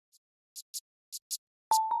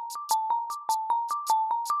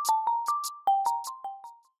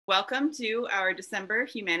Welcome to our December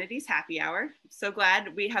Humanities Happy Hour. So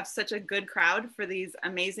glad we have such a good crowd for these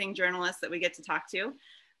amazing journalists that we get to talk to.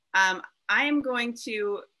 I am going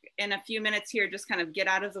to, in a few minutes here, just kind of get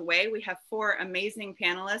out of the way. We have 4 amazing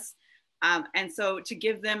panelists. And so to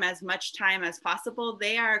give them as much time as possible,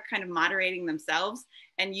 they are kind of moderating themselves,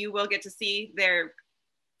 and you will get to see their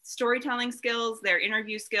storytelling skills, their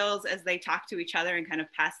interview skills as they talk to each other and kind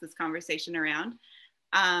of pass this conversation around.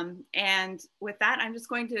 And with that, I'm just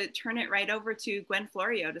going to turn it right over to Gwen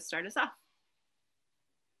Florio to start us off.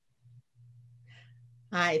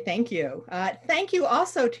 Hi, thank you. Thank you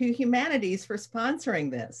also to Humanities for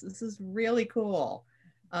sponsoring this. This is really cool.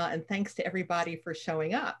 And thanks to everybody for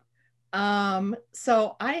showing up.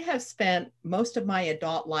 So I have spent most of my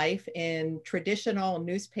adult life in traditional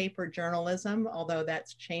newspaper journalism, although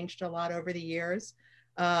that's changed a lot over the years.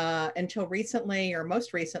 Until recently, or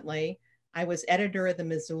most recently, I was editor of the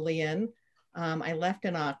Missoulian. I left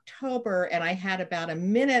in October, and I had about a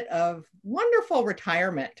minute of wonderful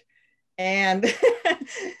retirement. And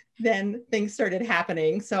then things started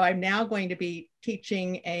happening. So I'm now going to be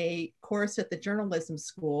teaching a course at the journalism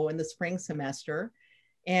school in the spring semester.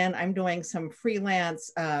 And I'm doing some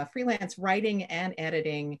freelance writing and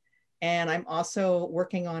editing. And I'm also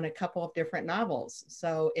working on a couple of different novels.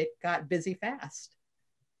 So it got busy fast.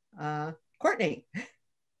 Courtney.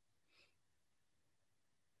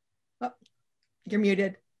 Oh, you're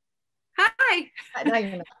muted. Hi. Now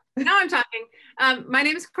you're not. Now I'm talking. My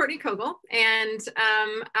name is Courtney Cowgill, and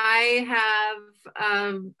I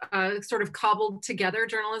have sort of cobbled together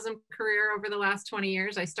journalism career over the last 20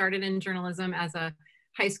 years. I started in journalism as a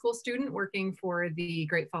high school student working for the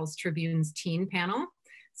Great Falls Tribune's teen panel.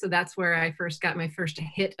 So that's where I first got my first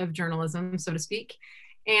hit of journalism, so to speak.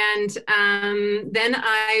 And then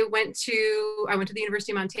I went to the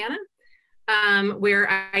University of Montana, where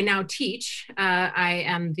I now teach. I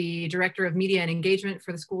am the director of media and engagement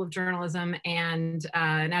for the School of Journalism and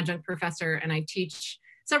an adjunct professor, and I teach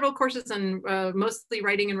several courses on mostly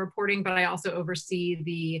writing and reporting, but I also oversee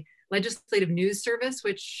the Legislative News Service,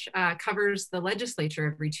 which covers the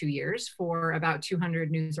legislature every 2 years for about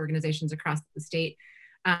 200 news organizations across the state.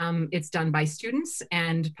 It's done by students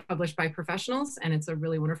and published by professionals, and it's a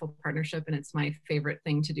really wonderful partnership, and it's my favorite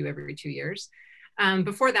thing to do every 2 years.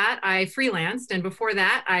 Before that, I freelanced, and before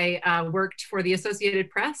that, I worked for the Associated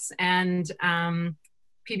Press and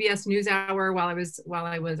PBS NewsHour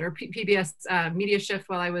or PBS Media Shift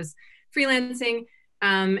while I was freelancing.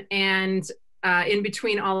 In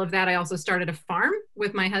between all of that, I also started a farm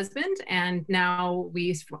with my husband, and now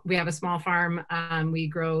we have a small farm. We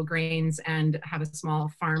grow grains and have a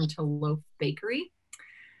small farm to loaf bakery.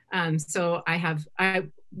 So I have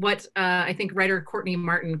what I think writer Courtney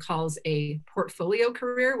Martin calls a portfolio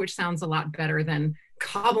career, which sounds a lot better than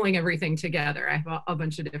cobbling everything together. I have a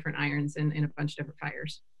bunch of different irons in a bunch of different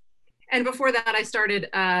fires. And before that, I started,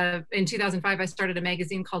 in 2005, I started a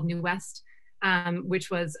magazine called New West, which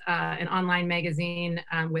was an online magazine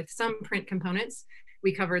with some print components.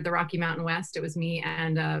 We covered the Rocky Mountain West. It was me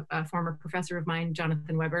and a former professor of mine,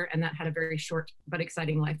 Jonathan Weber, and that had a very short but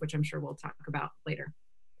exciting life, which I'm sure we'll talk about later.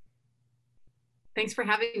 Thanks for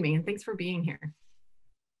having me, and thanks for being here.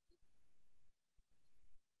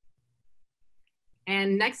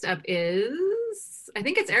 And next up is, I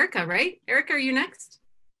think it's Erika, right? Erika, are you next?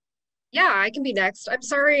 Yeah, I can be next. I'm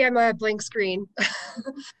sorry, I'm a blank screen.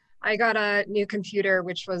 I got a new computer,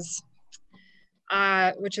 which is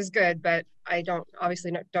good, but I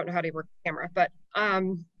obviously don't know how to work the camera. But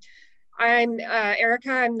I'm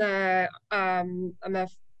Erika. I'm a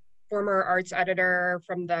former arts editor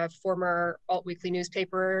from the former alt weekly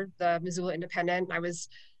newspaper, the Missoula Independent. I was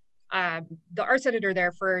the arts editor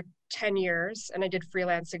there for 10 years, and I did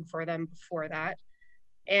freelancing for them before that.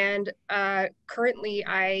 And currently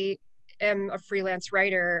I am a freelance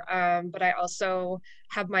writer, but I also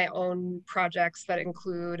have my own projects that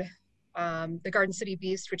include the Garden City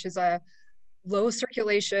Beast, which is a low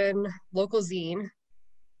circulation local zine.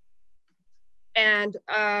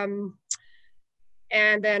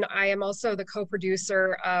 And then I am also the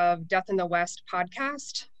co-producer of Death in the West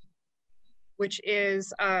podcast, which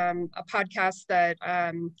is a podcast that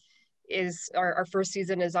is our first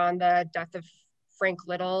season is on the death of Frank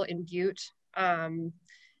Little in Butte.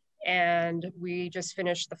 And we just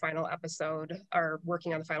finished the final episode, or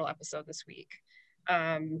working on the final episode this week.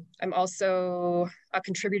 I'm also a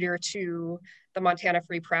contributor to the Montana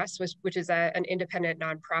Free Press, which is an independent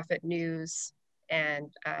nonprofit news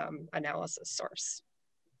and analysis source.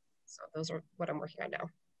 So those are what I'm working on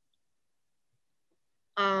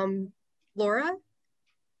now. Laura?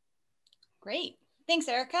 Great. Thanks,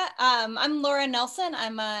 Erica. I'm Laura Nelson.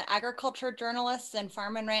 I'm an agriculture journalist and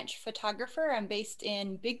farm and ranch photographer. I'm based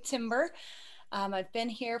in Big Timber. I've been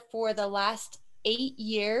here for the last 8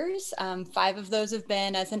 years. 5 of those have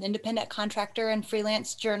been as an independent contractor and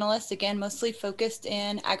freelance journalist, again, mostly focused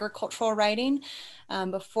in agricultural writing.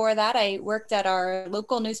 Before that, I worked at our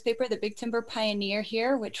local newspaper, the Big Timber Pioneer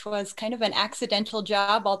here, which was kind of an accidental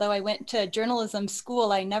job. Although I went to journalism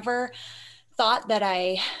school, I never thought that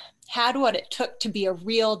I had what it took to be a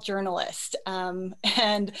real journalist.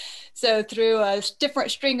 And so through a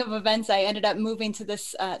different string of events, I ended up moving to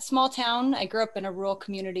this small town. I grew up in a rural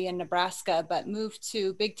community in Nebraska, but moved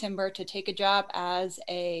to Big Timber to take a job as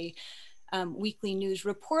a weekly news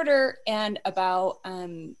reporter. And about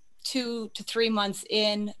 2 to 3 months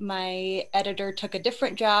in, my editor took a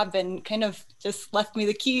different job and kind of just left me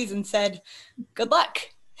the keys and said, good luck.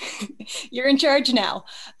 You're in charge now.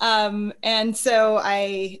 And so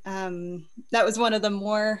that was one of the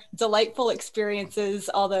more delightful experiences,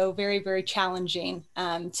 although very, very challenging,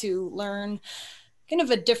 to learn kind of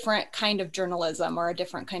a different kind of journalism, or a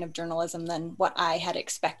different kind of journalism than what I had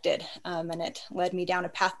expected. And it led me down a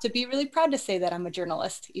path to be really proud to say that I'm a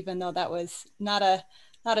journalist, even though that was not a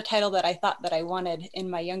title that I thought that I wanted in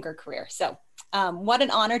my younger career. So what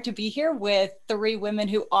an honor to be here with 3 women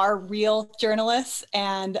who are real journalists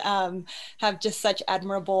and have just such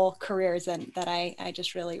admirable careers, and that I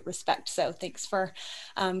just really respect. So thanks for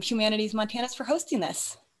Humanities Montanas for hosting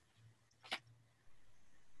this.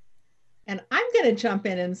 And I'm going to jump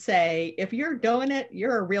in and say, if you're doing it,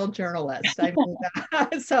 you're a real journalist. I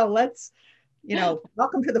mean, so let's,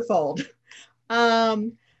 welcome to the fold.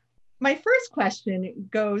 My first question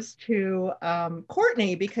goes to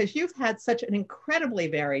Courtney, because you've had such an incredibly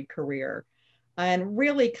varied career and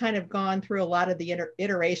really kind of gone through a lot of the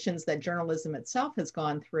iterations that journalism itself has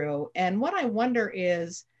gone through. And what I wonder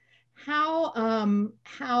is how,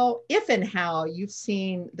 if and how you've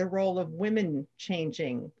seen the role of women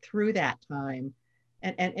changing through that time,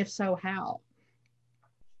 and if so, how?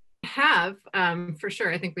 Have, for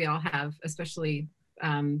sure. I think we all have, especially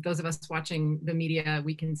those of us watching the media.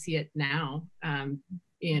 We can see it now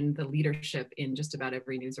in the leadership in just about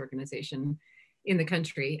every news organization in the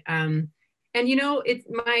country. And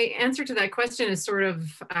my answer to that question is sort of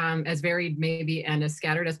as varied maybe and as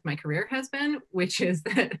scattered as my career has been, which is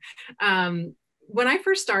that when I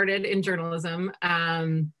first started in journalism,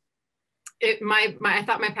 I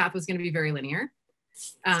thought my path was going to be very linear.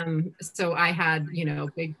 So I had,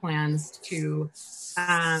 big plans to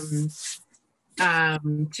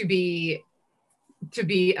be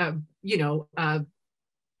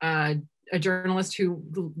a journalist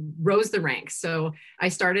who rose the ranks. So I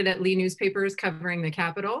started at Lee Newspapers covering the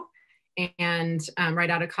Capitol, and right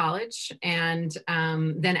out of college. And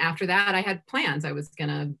then after that, I had plans. I was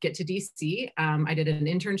gonna get to DC. I did an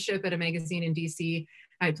internship at a magazine in DC.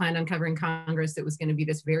 I planned on covering Congress. It was gonna be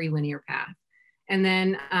this very linear path. And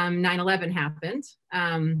then 9/11 happened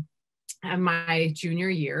my junior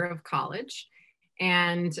year of college.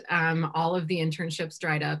 And all of the internships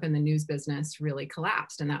dried up and the news business really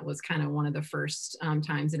collapsed. And that was kind of one of the first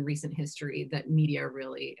times in recent history that media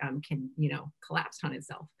really can, collapse on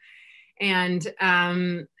itself. And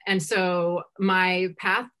so my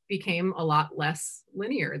path became a lot less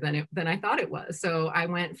linear than I thought it was. So I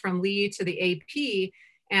went from Lee to the AP,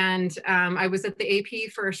 and I was at the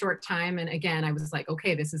AP for a short time. And again, I was like,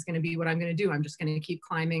 okay, this is going to be what I'm going to do. I'm just going to keep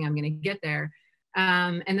climbing. I'm going to get there.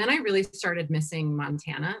 And then I really started missing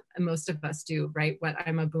Montana. And most of us do, right?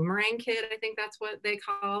 I'm a boomerang kid. I think that's what they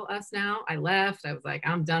call us now. I left. I was like,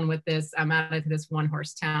 I'm done with this. I'm out of this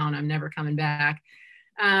one-horse town. I'm never coming back.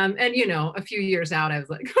 And a few years out, I was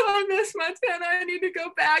like, oh, I miss Montana. I need to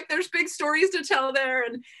go back. There's big stories to tell there.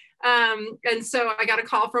 And so I got a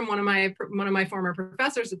call from one of my former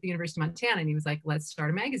professors at the University of Montana, and he was like, let's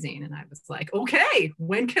start a magazine. And I was like, okay,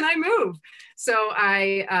 when can I move? So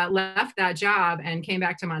I left that job and came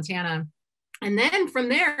back to Montana. And then from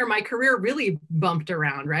there, my career really bumped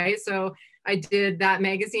around, right? So I did that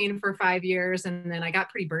magazine for 5 years, and then I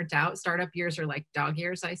got pretty burnt out. Startup years are like dog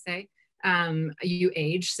years, I say. You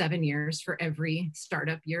age 7 years for every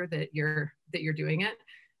startup year that you're doing it.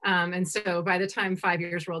 And so by the time 5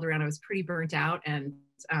 years rolled around, I was pretty burnt out. And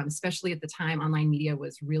especially at the time, online media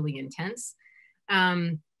was really intense.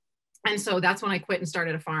 And so that's when I quit and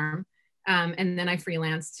started a farm. And then I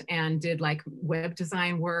freelanced and did like web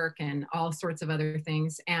design work and all sorts of other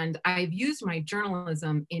things. And I've used my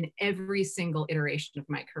journalism in every single iteration of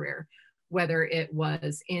my career, whether it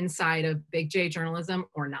was inside of Big J journalism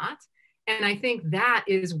or not. And I think that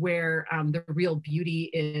is where the real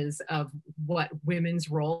beauty is of what women's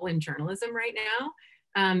role in journalism right now.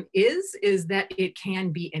 is that it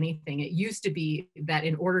can be anything. It used to be that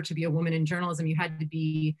in order to be a woman in journalism, you had to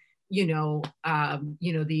be,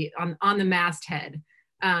 on the masthead.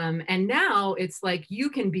 And now it's like you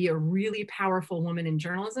can be a really powerful woman in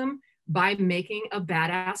journalism by making a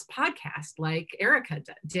badass podcast like Erika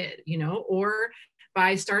did, or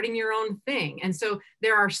by starting your own thing. And so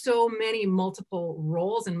there are so many multiple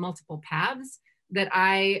roles and multiple paths that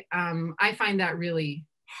I find that really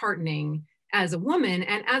heartening as a woman,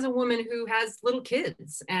 and as a woman who has little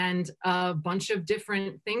kids and a bunch of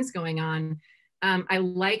different things going on. I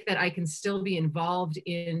like that I can still be involved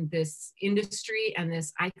in this industry and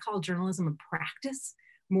this, I call journalism a practice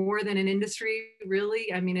more than an industry,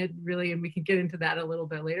 really. I mean, it really, and we can get into that a little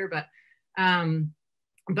bit later, but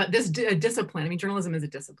this discipline, I mean, journalism is a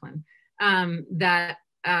discipline that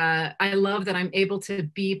I love that I'm able to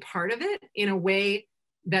be part of it in a way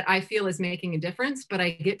that I feel is making a difference, but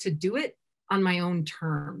I get to do it on my own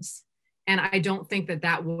terms. And I don't think that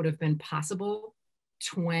that would have been possible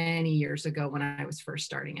 20 years ago when I was first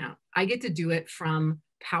starting out. I get to do it from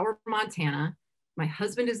Power, Montana. My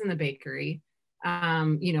husband is in the bakery,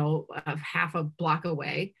 half a block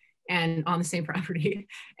away and on the same property.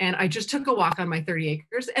 And I just took a walk on my 30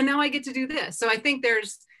 acres and now I get to do this. So I think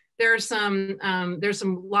there's some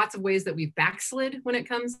lots of ways that we've backslid when it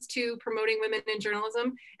comes to promoting women in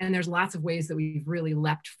journalism. And there's lots of ways that we've really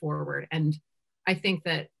leapt forward. And I think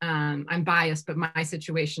that I'm biased, but my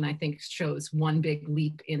situation, I think, shows one big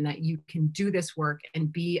leap in that you can do this work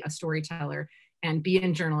and be a storyteller and be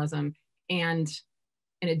in journalism. And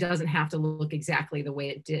it doesn't have to look exactly the way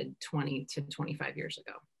it did 20 to 25 years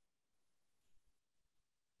ago.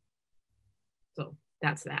 So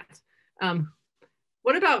that's that.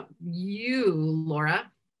 What about you,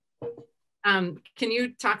 Laura? Can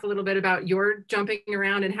you talk a little bit about your jumping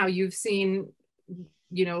around and how you've seen,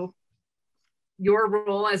 your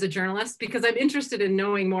role as a journalist? Because I'm interested in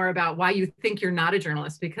knowing more about why you think you're not a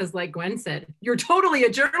journalist, because like Gwen said, you're totally a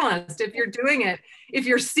journalist if you're doing it. If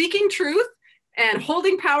you're seeking truth and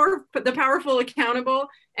holding the powerful accountable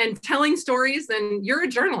and telling stories, then you're a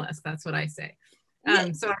journalist. That's what I say.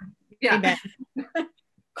 So yeah.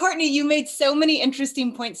 Courtney, you made so many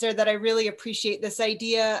interesting points there that I really appreciate. This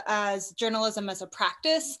idea as journalism as a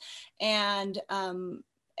practice and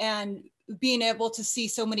being able to see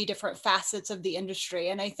so many different facets of the industry.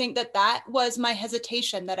 And I think that was my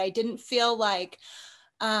hesitation, that I didn't feel like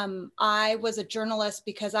I was a journalist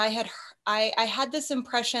because I had this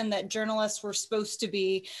impression that journalists were supposed to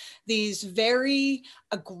be these very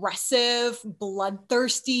aggressive,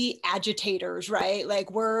 bloodthirsty agitators, right?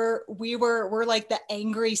 Like we're like the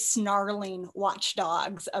angry, snarling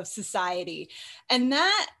watchdogs of society. And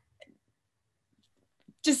that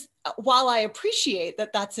just, while I appreciate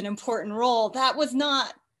that that's an important role, that was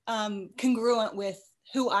not congruent with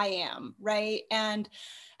who I am, right? And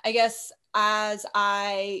I guess as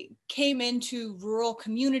I came into rural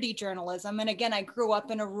community journalism, and again, I grew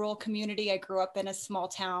up in a rural community, I grew up in a small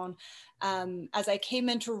town. As I came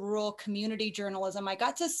into rural community journalism, I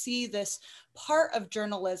got to see this part of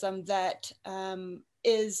journalism that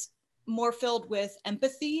is more filled with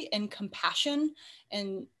empathy and compassion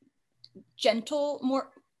and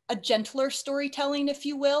a gentler storytelling, if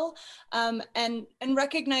you will, and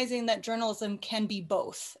recognizing that journalism can be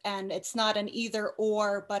both, and it's not an either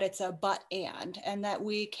or, but it's a but and that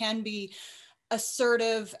we can be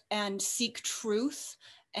assertive and seek truth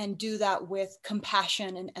and do that with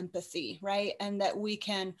compassion and empathy, right? And that we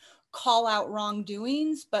can call out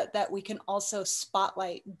wrongdoings, but that we can also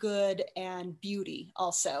spotlight good and beauty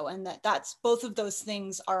also, and that's both of those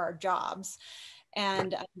things are our jobs.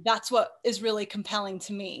 And that's what is really compelling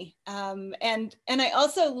to me. And I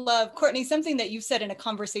also love, Courtney, something that you said in a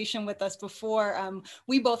conversation with us before.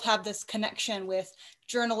 We both have this connection with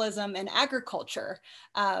journalism and agriculture.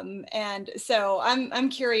 And so I'm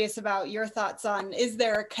curious about your thoughts on, is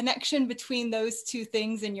there a connection between those two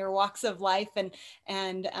things in your walks of life and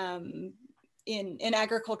in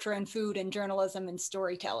agriculture and food and journalism and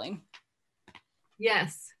storytelling?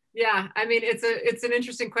 Yes. Yeah, I mean, it's an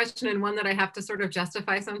interesting question, and one that I have to sort of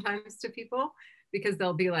justify sometimes to people, because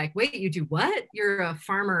they'll be like, wait, you do what? You're a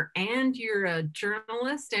farmer and you're a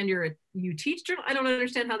journalist and you teach journal? I don't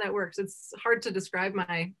understand how that works. It's hard to describe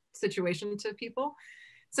my situation to people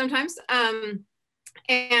sometimes. So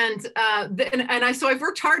I've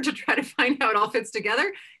worked hard to try to find how it all fits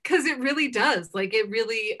together, because it really does. Like it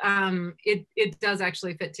really, it does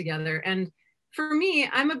actually fit together. And for me,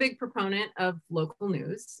 I'm a big proponent of local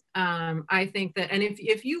news. I think that, and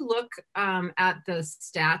if you look at the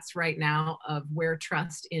stats right now of where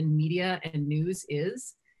trust in media and news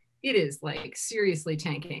is, it is like seriously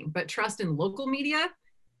tanking. But trust in local media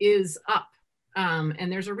is up.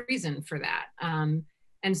 And there's a reason for that.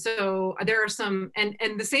 And so there are some, and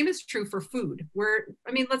the same is true for food.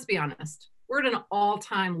 I mean, let's be honest, we're at an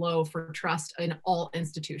all-time low for trust in all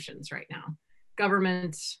institutions right now.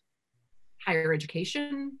 Government, higher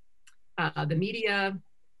education, the media,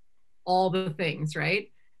 all the things,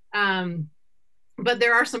 right? But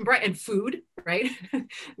there are some bright, and food, right?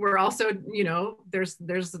 We're also, you know, there's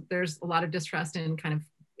a lot of distrust in kind of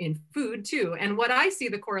in food too. And what I see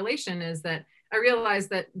the correlation is that I realize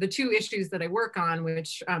that the two issues that I work on,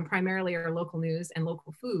 which primarily are local news and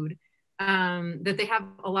local food, that they have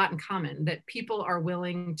a lot in common, that people are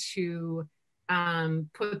willing to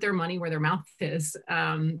put their money where their mouth is,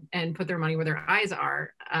 and put their money where their eyes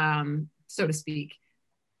are, so to speak,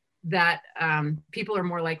 that people are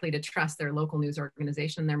more likely to trust their local news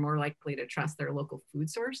organization. They're more likely to trust their local food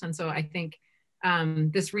source. And so I think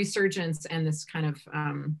this resurgence and this kind of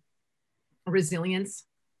resilience,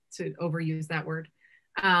 to overuse that word,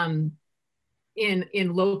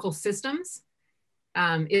 in local systems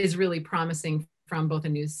is really promising from both a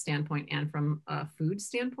news standpoint and from a food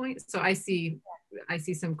standpoint. So I see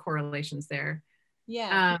some correlations there.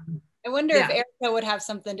 Yeah. I wonder if Erika would have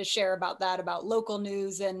something to share about that, about local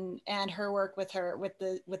news and her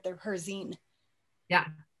her zine. Yeah.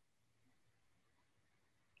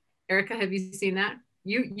 Erika, have you seen that?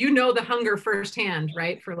 You know the hunger firsthand,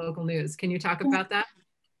 right, for local news. Can you talk about that?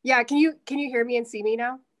 Yeah, can you hear me and see me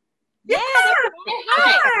now? Yeah,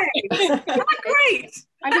 hi. Great.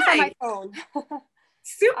 I'm just on my phone.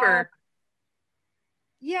 Super.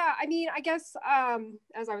 Yeah, I mean, I guess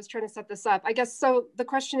as I was trying to set this up, I guess so the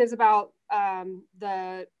question is about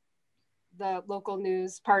the local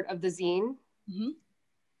news part of the zine. Mm-hmm.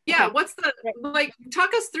 Yeah, okay. What's the, like,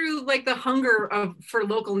 talk us through like the hunger for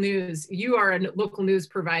local news. You are a local news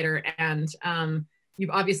provider, and you've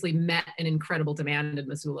obviously met an incredible demand in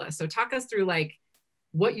Missoula. So talk us through like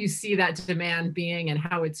what you see that demand being and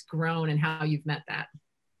how it's grown and how you've met that.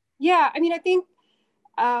 Yeah, I mean, I think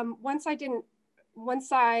once the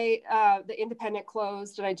Independent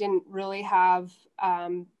closed and I didn't really have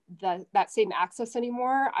that same access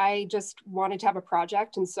anymore, I just wanted to have a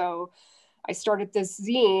project. And so I started this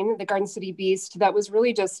zine, The Garden City Beast, that was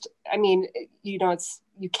really just, I mean, you know,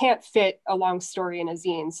 you can't fit a long story in a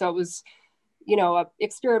zine. So it was, you know,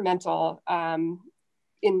 experimental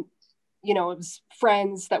you know, it was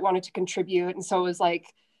friends that wanted to contribute. And so it was like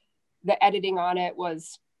the editing on it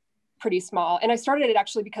was pretty small. And I started it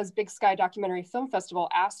actually because Big Sky Documentary Film Festival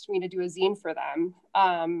asked me to do a zine for them.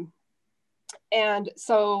 And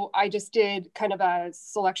so I just did kind of a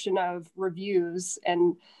selection of reviews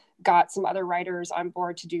and got some other writers on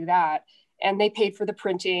board to do that. And they paid for the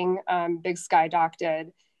printing, Big Sky Doc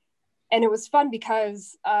did. And it was fun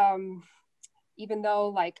because even though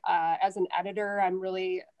like as an editor, I'm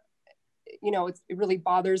really, you know, it really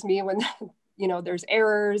bothers me when, you know, there's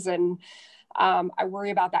errors and I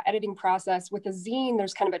worry about that editing process. With a zine,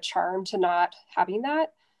 there's kind of a charm to not having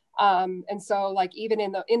that. And so like even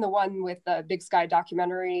in the one with the Big Sky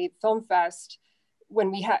Documentary Film Fest,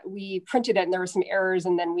 when we printed it and there were some errors,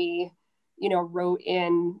 and then we, you know, wrote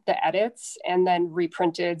in the edits and then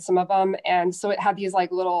reprinted some of them. And so it had these like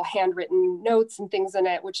little handwritten notes and things in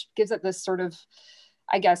it, which gives it this sort of,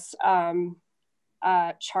 I guess, charm,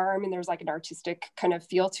 and there's like an artistic kind of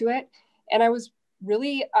feel to it. And I was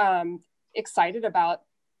really excited about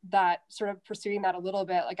that, sort of pursuing that a little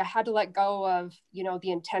bit. Like I had to let go of, you know,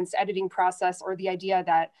 the intense editing process, or the idea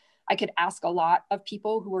that I could ask a lot of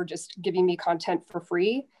people who were just giving me content for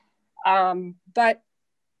free. But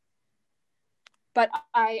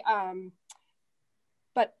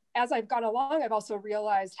as I've gone along, I've also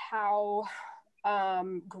realized how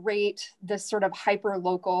great this sort of hyper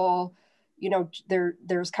local, you know,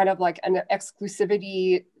 there's kind of like an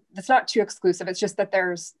exclusivity that's not too exclusive. It's just that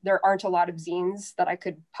there aren't a lot of zines that I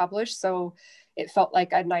could publish. So it felt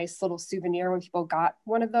like a nice little souvenir when people got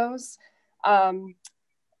one of those.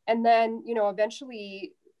 And then, you know,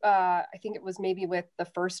 eventually, I think it was maybe with the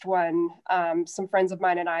first one, some friends of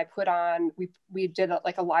mine and I put on, we did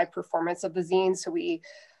like a live performance of the zine. So we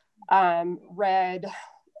read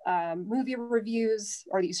movie reviews,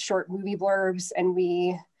 or these short movie blurbs. And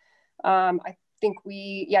we, I think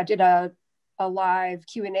we did a live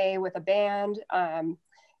Q&A with a band. And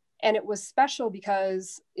it was special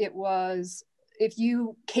because it was, if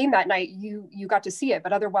you came that night, you got to see it,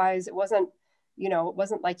 but otherwise it wasn't, you know, it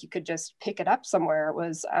wasn't like you could just pick it up somewhere. It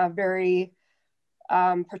was a very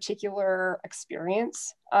particular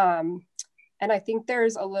experience. And I think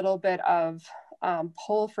there's a little bit of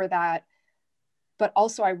pull for that. But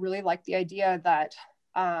also I really like the idea that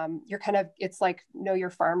you're kind of, it's like know your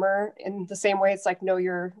farmer in the same way it's like know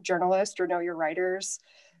your journalist or know your writers.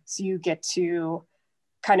 So you get to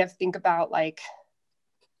kind of think about like,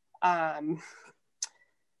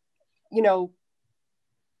 you know,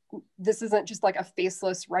 this isn't just like a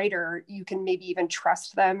faceless writer. You can maybe even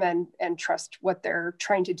trust them and trust what they're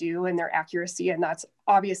trying to do and their accuracy. And that's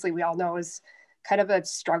obviously, we all know, is kind of a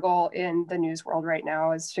struggle in the news world right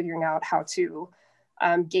now, is figuring out how to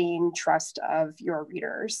gain trust of your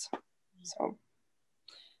readers. So.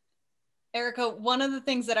 Erika, one of the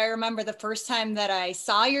things that I remember the first time that I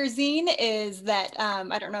saw your zine is that,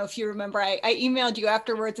 I don't know if you remember, I emailed you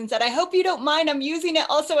afterwards and said, I hope you don't mind, I'm using it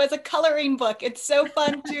also as a coloring book. It's so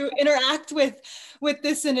fun to interact with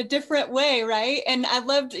this in a different way, right? And I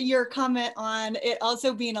loved your comment on it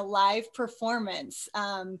also being a live performance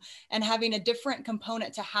and having a different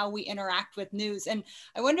component to how we interact with news. And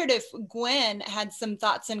I wondered if Gwen had some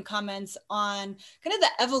thoughts and comments on kind of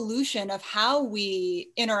the evolution of how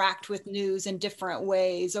we interact with news in different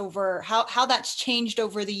ways, over how that's changed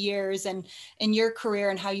over the years and in your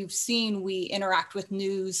career, and how you've seen we interact with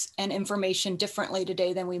news and information differently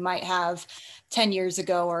today than we might have 10 years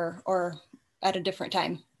ago or at a different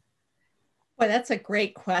time. Well, that's a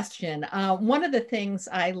great question. One of the things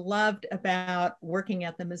I loved about working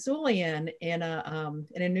at the Missoulian in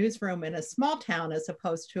a newsroom in a small town as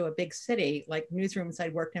opposed to a big city like newsrooms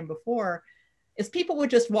I'd worked in before is people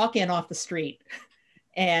would just walk in off the street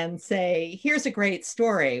and say, here's a great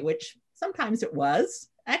story, which sometimes it was.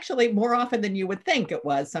 Actually, more often than you would think it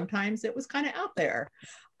was. Sometimes it was kind of out there.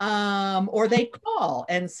 Or they call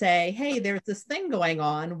and say, hey, there's this thing going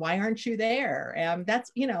on. Why aren't you there? And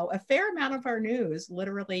that's, you know, a fair amount of our news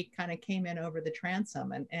literally kind of came in over the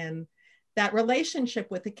transom. And that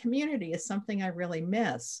relationship with the community is something I really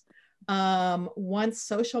miss. Once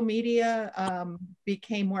social media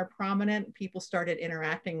became more prominent, people started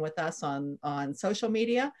interacting with us on social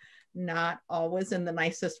media, not always in the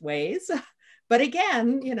nicest ways. But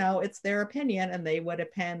again, you know, it's their opinion, and they would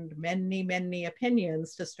append many, many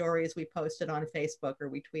opinions to stories we posted on Facebook or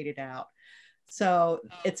we tweeted out. So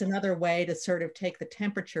it's another way to sort of take the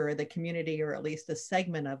temperature of the community, or at least a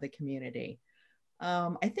segment of the community.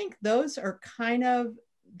 I think those are kind of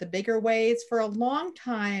the bigger ways. For a long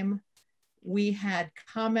time, we had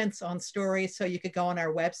comments on stories, so you could go on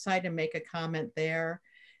our website and make a comment there.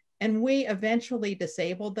 And we eventually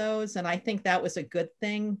disabled those. And I think that was a good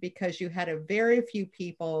thing, because you had a very few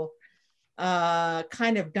people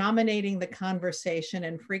kind of dominating the conversation,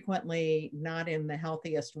 and frequently not in the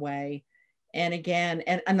healthiest way. And again,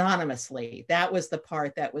 and anonymously. That was the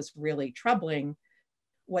part that was really troubling.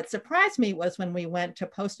 What surprised me was when we went to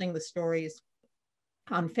posting the stories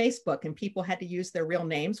on Facebook and people had to use their real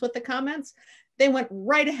names with the comments, they went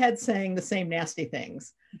right ahead saying the same nasty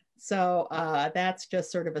things. So that's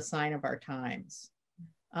just sort of a sign of our times.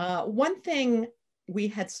 One thing we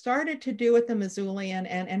had started to do at the Missoulian,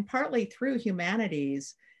 and partly through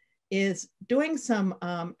Humanities, is doing some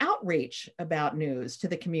outreach about news to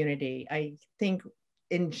the community. I think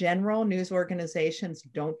in general, news organizations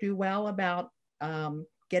don't do well about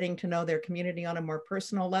getting to know their community on a more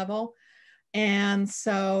personal level. And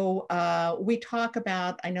so we talk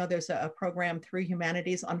about, I know there's a program through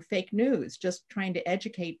Humanities on fake news, just trying to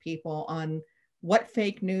educate people on what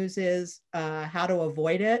fake news is, how to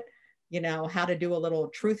avoid it, you know, how to do a little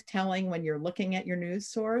truth telling when you're looking at your news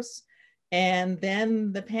source. And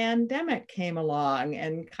then the pandemic came along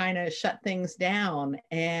and kind of shut things down.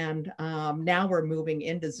 And now we're moving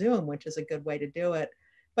into Zoom, which is a good way to do it.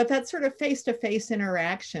 But that sort of face-to-face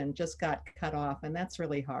interaction just got cut off, and that's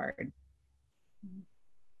really hard.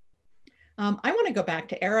 I want to go back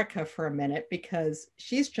to Erika for a minute, because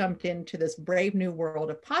she's jumped into this brave new world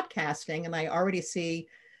of podcasting. And I already see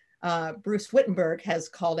Bruce Wittenberg has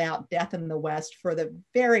called out Death in the West for the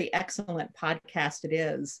very excellent podcast it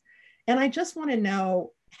is. And I just want to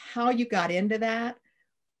know how you got into that.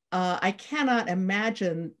 I cannot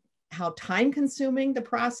imagine how time consuming the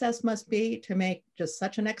process must be to make just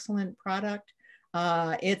such an excellent product.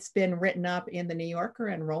 It's been written up in the New Yorker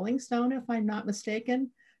and Rolling Stone, if I'm not mistaken.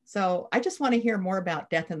 So I just want to hear more about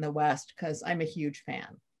Death in the West, because I'm a huge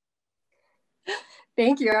fan.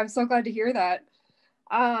 Thank you. I'm so glad to hear that.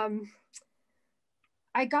 I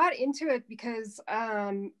got into it because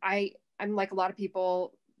I'm like a lot of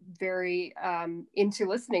people, very into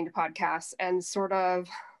listening to podcasts, and sort of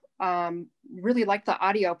really like the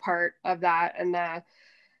audio part of that and the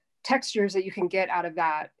textures that you can get out of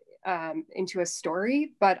that into a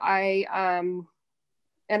story. But I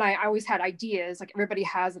always had ideas, like everybody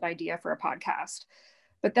has an idea for a podcast.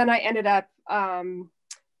 But then I ended up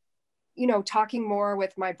you know, talking more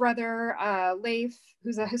with my brother, Leif,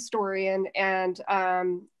 who's a historian, and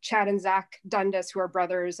Chad and Zach Dundas, who are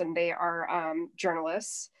brothers, and they are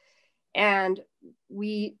journalists. And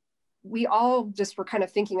we all just were kind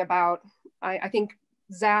of thinking about, I think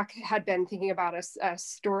Zach had been thinking about a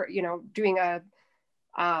story, you know, doing a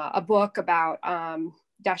book about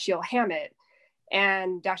Dashiell Hammett.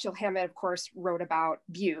 And Dashiell Hammett, of course, wrote about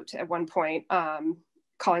Butte at one point,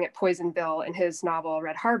 calling it Poisonville in his novel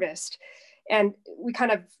Red Harvest. And we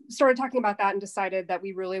kind of started talking about that and decided that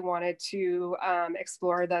we really wanted to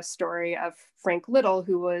explore the story of Frank Little,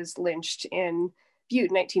 who was lynched in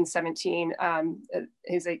Butte in 1917.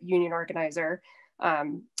 He's a union organizer.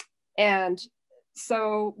 And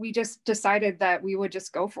so we just decided that we would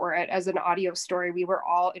just go for it as an audio story. We were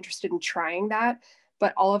all interested in trying that,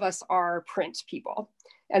 but all of us are print people.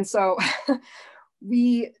 And so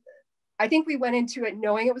I think we went into it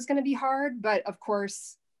knowing it was going to be hard, but of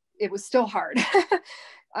course it was still hard.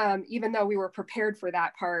 Even though we were prepared for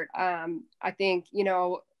that part. I think, you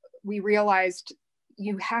know, we realized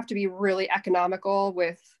you have to be really economical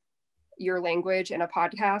with your language in a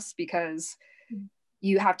podcast, because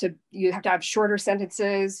you have to have shorter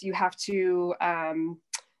sentences. You have to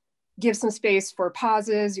give some space for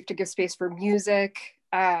pauses. You have to give space for music.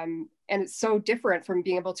 And it's so different from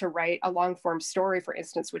being able to write a long form story, for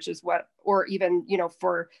instance, which is or even, you know,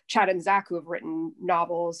 for Chad and Zach, who have written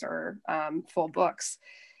novels or full books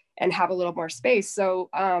and have a little more space. So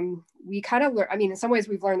we kind of I mean, in some ways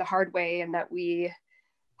we've learned the hard way, in that we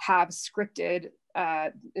have scripted,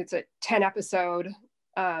 it's a 10 episode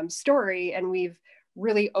story, and we've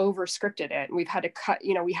really over scripted it. And we've had to cut,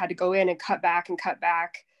 you know, we had to go in and cut back.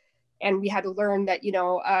 And we had to learn that, you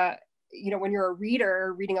know, when you're a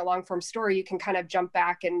reader reading a long form story, you can kind of jump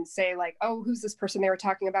back and say like, oh, who's this person they were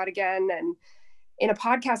talking about again? And in a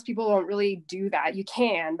podcast, people don't really do that. You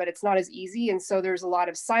can, but it's not as easy. And so there's a lot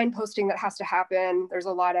of signposting that has to happen. There's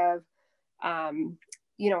a lot of,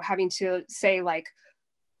 you know, having to say like,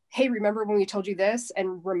 hey, remember when we told you this,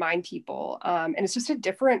 and remind people. And it's just a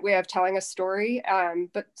different way of telling a story,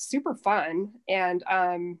 but super fun. And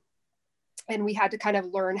we had to kind of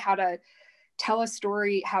learn how to tell a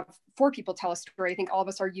story, have 4 people tell a story. I think all of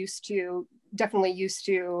us are definitely used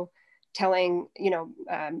to telling, you know,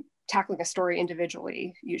 tackling a story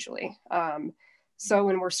individually, usually. So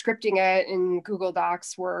when we're scripting it in Google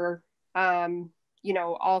Docs, we're, you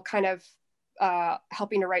know, all kind of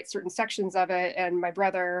helping to write certain sections of it. And my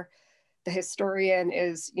brother, the historian,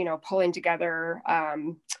 is, you know, pulling together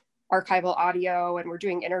archival audio, and we're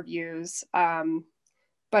doing interviews.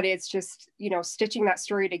 But it's just, you know, stitching that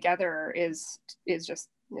story together is just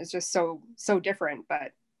so different,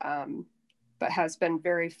 but has been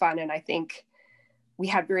very fun. And I think we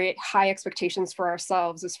had very high expectations for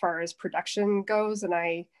ourselves as far as production goes. And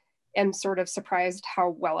I am sort of surprised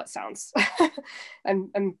how well it sounds.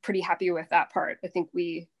 I'm pretty happy with that part. I think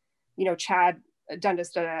we, you know, Chad Dundas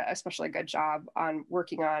did especially good job on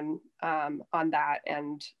working on that.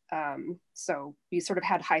 And so we sort of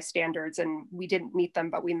had high standards, and we didn't meet them,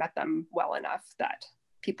 but we met them well enough that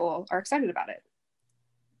people are excited about it.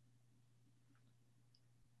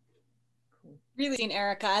 Really,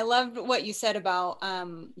 Erika, I loved what you said about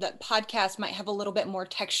that podcast might have a little bit more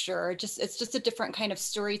texture. It's just a different kind of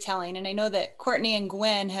storytelling. And I know that Courtney and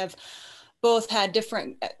Gwen have both had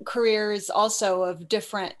different careers also of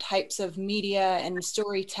different types of media and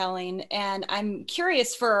storytelling. And I'm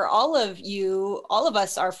curious, for all of you, all of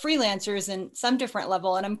us are freelancers in some different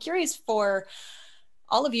level. And I'm curious for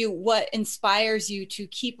all of you, what inspires you to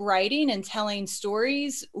keep writing and telling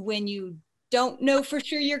stories when you don't know for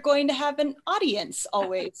sure you're going to have an audience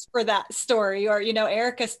always for that story? Or, you know,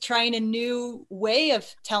 Erika's trying a new way of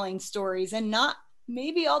telling stories and not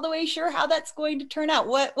maybe all the way sure how that's going to turn out.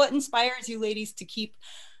 What inspires you ladies to keep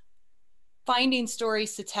finding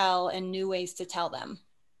stories to tell and new ways to tell them?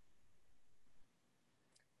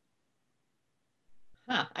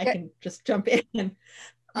 I can just jump in.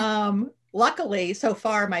 Luckily, so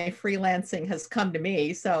far, my freelancing has come to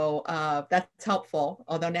me, so that's helpful,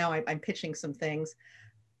 although now I'm pitching some things.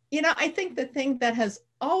 You know, I think the thing that has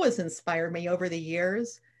always inspired me over the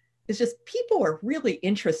years is just people are really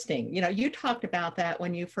interesting. You know, you talked about that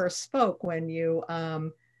when you first spoke, when you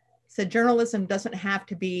said journalism doesn't have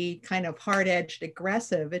to be kind of hard-edged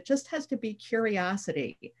aggressive. It just has to be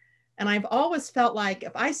curiosity. And I've always felt like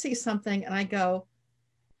if I see something and I go,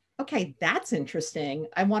 okay, that's interesting,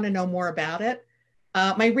 I want to know more about it.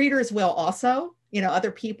 My readers will also, you know,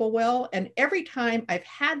 other people will. And every time I've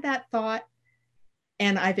had that thought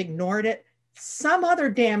and I've ignored it, some other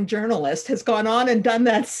damn journalist has gone on and done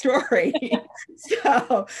that story.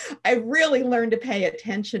 So I really learned to pay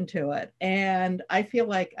attention to it. And I feel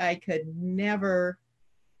like I could never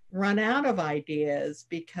run out of ideas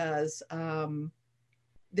because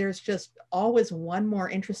there's just always one more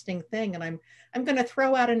interesting thing. And I'm going to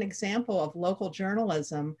throw out an example of local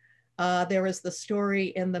journalism. There was the story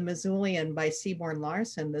in the Missoulian by Seaborn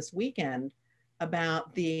Larson this weekend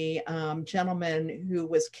about the gentleman who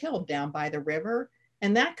was killed down by the river.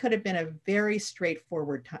 And that could have been a very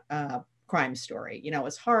straightforward crime story. You know, it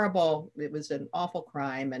was horrible. It was an awful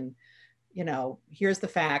crime. And, you know, here's the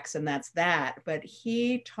facts and that's that. But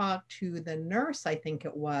he talked to the nurse, I think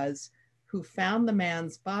it was, who found the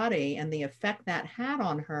man's body and the effect that had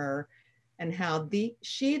on her, and how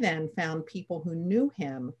she then found people who knew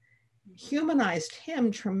him, humanized him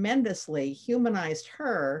tremendously, humanized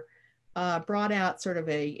her, brought out sort of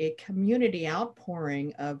a community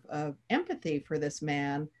outpouring of empathy for this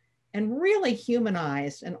man, and really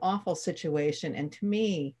humanized an awful situation. And to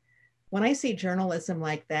me, when I see journalism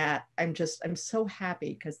like that, I'm so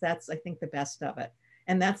happy, because that's, I think, the best of it.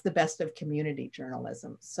 And that's the best of community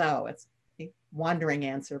journalism. So it's a wandering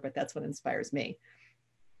answer, but that's what inspires me.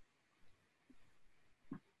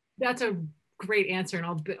 That's a great answer, and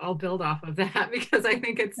I'll build off of that, because I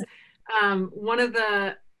think it's one of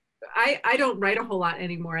the, I don't write a whole lot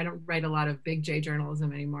anymore. I don't write a lot of big J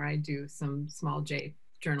journalism anymore. I do some small J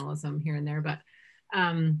journalism here and there, but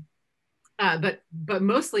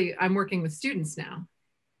mostly I'm working with students now,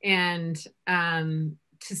 and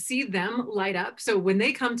to see them light up. So when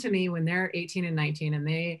they come to me when they're 18 and 19,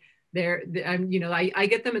 and you know, I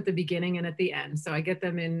get them at the beginning and at the end. So I get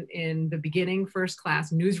them in the beginning, first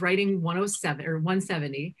class, news writing 107 or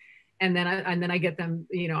 170, and then I get them,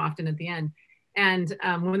 you know, often at the end. And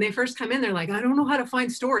when they first come in, they're like, I don't know how to find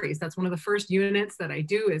stories. That's one of the first units that I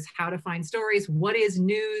do, is how to find stories. What is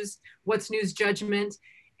news? What's news judgment?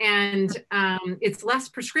 And it's less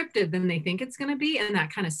prescriptive than they think it's going to be, and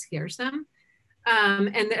that kind of scares them.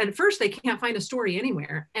 And at first they can't find a story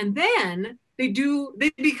anywhere, and then they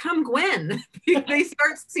become Gwen. They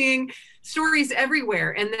start seeing stories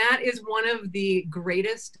everywhere, and that is one of the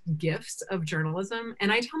greatest gifts of journalism.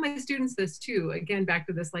 And I tell my students this too, again, back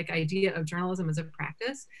to this like idea of journalism as a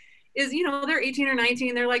practice, is, you know, they're 18 or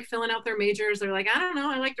 19, they're like filling out their majors, they're like, I don't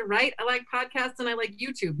know, I like to write, I like podcasts, and I like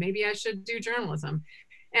YouTube, maybe I should do journalism.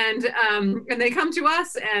 And they come to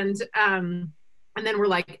us, and then we're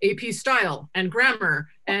like, AP style and grammar,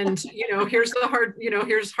 and, you know, here's the hard, you know,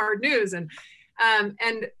 here's hard news. And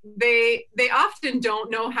they often don't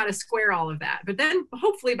know how to square all of that. But then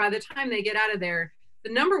hopefully by the time they get out of there,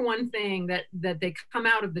 the number one thing that they come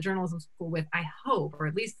out of the journalism school with, I hope, or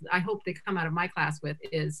at least I hope they come out of my class with,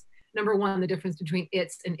 is number one, the difference between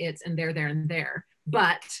it's and there, and there.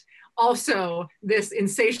 But also this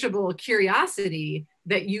insatiable curiosity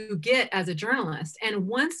that you get as a journalist. And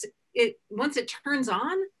once it turns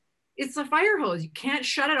on, it's a fire hose. You can't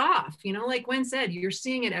shut it off. You know, like Gwen said, you're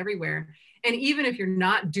seeing it everywhere. And even if you're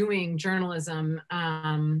not doing journalism,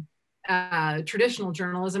 traditional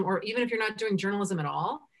journalism, or even if you're not doing journalism at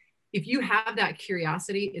all, if you have that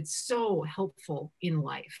curiosity, it's so helpful in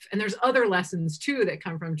life. And there's other lessons too that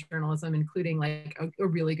come from journalism, including like a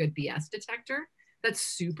really good BS detector. That's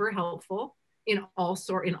super helpful in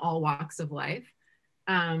all walks of life.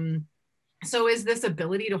 So is this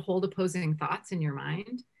ability to hold opposing thoughts in your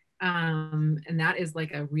mind. And that is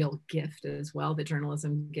like a real gift as well that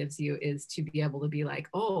journalism gives you, is to be able to be like,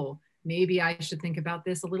 oh, maybe I should think about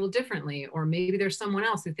this a little differently, or maybe there's someone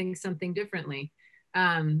else who thinks something differently.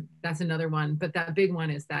 That's another one, but that big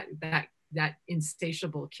one is that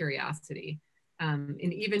insatiable curiosity. And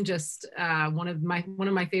even just one of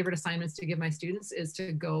my favorite assignments to give my students is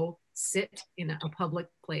to go sit in a public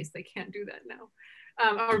place. They can't do that now.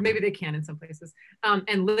 Or maybe they can in some places,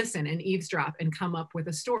 and listen and eavesdrop and come up with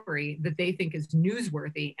a story that they think is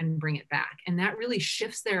newsworthy and bring it back. And that really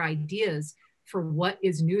shifts their ideas for what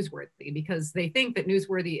is newsworthy, because they think that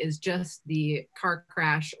newsworthy is just the car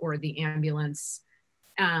crash or the ambulance.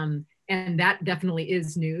 And that definitely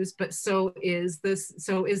is news, but so is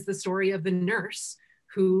the story of the nurse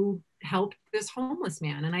who helped this homeless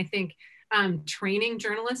man. And I think training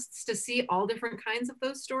journalists to see all different kinds of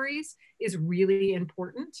those stories is really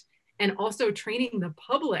important. And also training the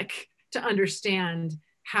public to understand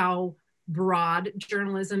how broad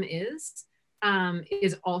journalism is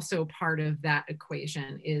also part of that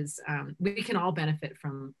equation. We can all benefit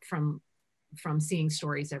from seeing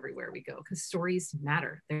stories everywhere we go, because stories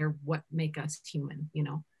matter. They're what make us human, you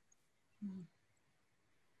know?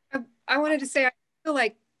 I wanted to say, I feel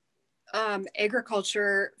like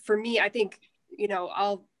agriculture, for me, I think, you know,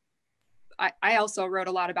 I also wrote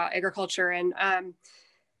a lot about agriculture, and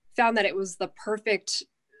found that it was the perfect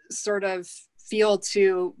sort of field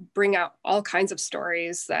to bring out all kinds of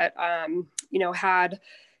stories that, you know, had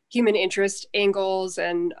human interest angles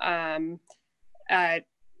and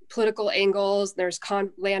political angles. There's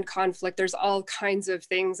land conflict. There's all kinds of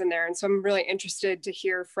things in there. And so I'm really interested to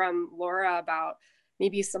hear from Laura about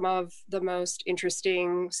maybe some of the most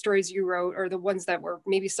interesting stories you wrote, or the ones that were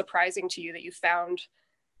maybe surprising to you, that you found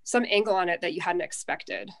some angle on it that you hadn't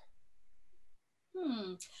expected.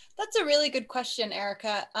 That's a really good question,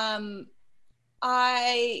 Erika.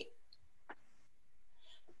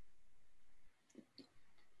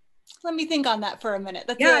 Let me think on that for a minute.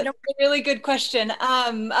 That's a really good question.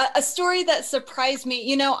 A story that surprised me,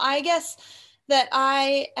 you know, I guess that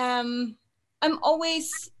I'm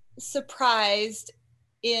always surprised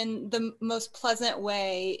in the most pleasant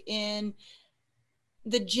way in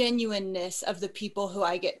the genuineness of the people who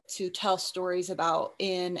I get to tell stories about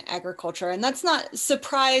in agriculture. And that's not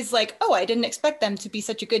surprise like, oh, I didn't expect them to be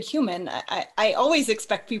such a good human. I always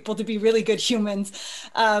expect people to be really good humans,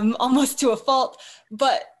 almost to a fault.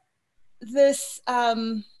 But this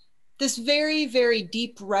very, very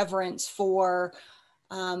deep reverence for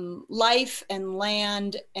life and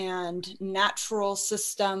land and natural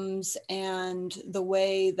systems and the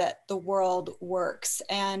way that the world works.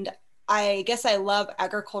 And I guess I love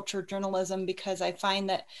agriculture journalism because I find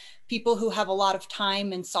that people who have a lot of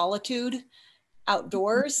time and solitude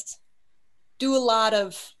outdoors do a lot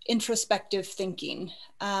of introspective thinking.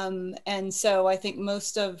 And so I think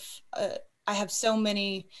most of, I have so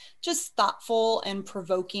many just thoughtful and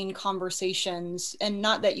provoking conversations, and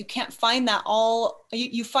not that you can't find that all,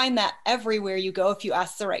 you find that everywhere you go if you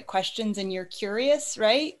ask the right questions and you're curious,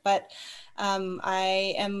 right? But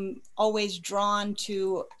I am always drawn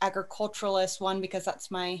to agriculturalists, one, because that's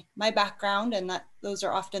my background, and that those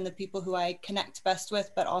are often the people who I connect best with,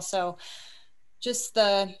 but also just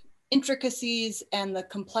the intricacies and the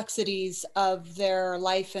complexities of their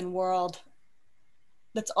life and world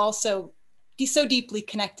that's also so deeply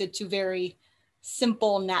connected to very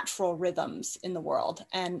simple natural rhythms in the world.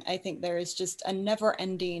 And I think there is just a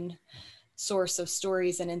never-ending source of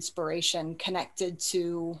stories and inspiration connected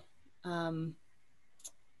to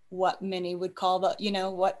what many would call the, you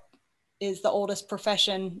know, what is the oldest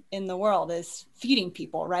profession in the world, is feeding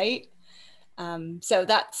people, right? So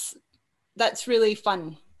that's really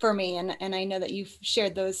fun for me. And I know that you've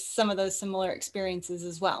shared some of those similar experiences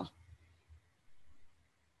as well.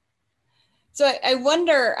 So I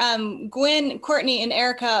wonder, Gwen, Courtney, and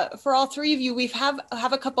Erika, for all three of you, we have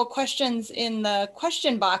a couple questions in the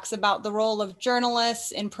question box about the role of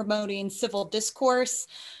journalists in promoting civil discourse,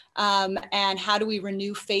 and how do we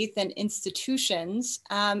renew faith in institutions?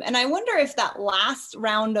 And I wonder if that last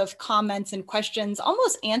round of comments and questions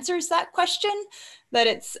almost answers that question, that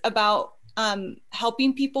it's about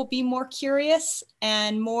helping people be more curious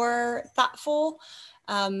and more thoughtful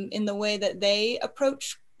in the way that they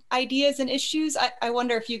approach ideas and issues. I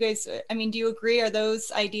wonder if you guys, I mean, do you agree? Are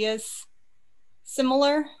those ideas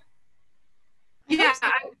similar? Yeah,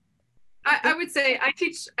 I would say I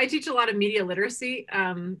teach a lot of media literacy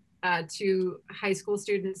to high school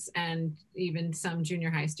students and even some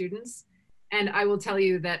junior high students. And I will tell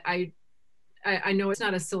you that I know it's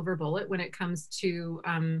not a silver bullet when it comes to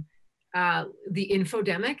the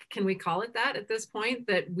infodemic, can we call it that at this point,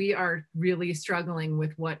 that we are really struggling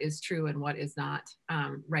with what is true and what is not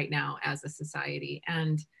right now as a society.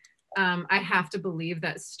 And I have to believe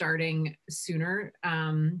that starting sooner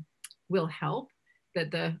will help.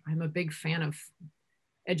 I'm a big fan of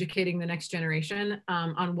educating the next generation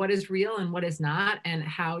on what is real and what is not, and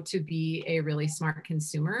how to be a really smart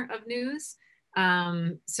consumer of news.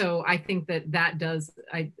 So I think that does,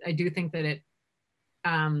 I do think that it,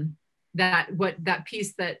 that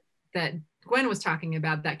piece that Gwen was talking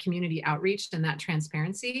about, that community outreach and that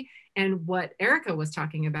transparency, and what Erika was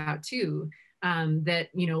talking about too, that,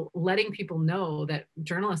 you know, letting people know that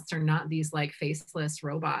journalists are not these like faceless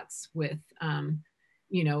robots with,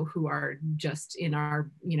 you know, who are just in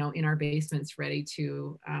our, you know, in our basements ready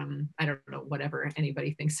to, I don't know, whatever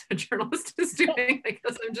anybody thinks a journalist is doing. I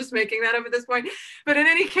guess I'm just making that up at this point. But in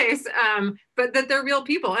any case, but that they're real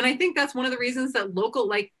people. And I think that's one of the reasons that local,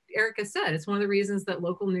 like Erika said, it's one of the reasons that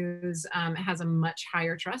local news has a much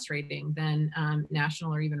higher trust rating than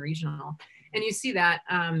national or even regional. And you see that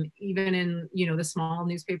even in, you know, the small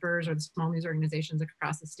newspapers or the small news organizations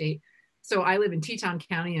across the state. So I live in Teton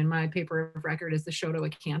County, and my paper of record is the Shoto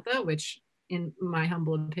Acantha, which in my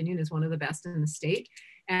humble opinion is one of the best in the state.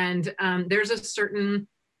 And there's a certain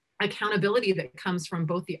accountability that comes from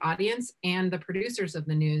both the audience and the producers of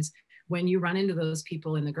the news when you run into those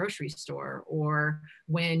people in the grocery store, or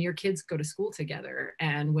when your kids go to school together,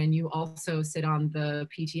 and when you also sit on the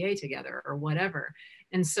PTA together or whatever.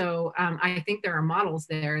 And so I think there are models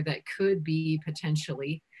there that could be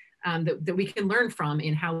potentially that we can learn from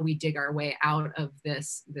in how we dig our way out of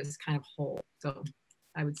this kind of hole. So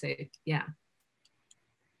I would say, yeah.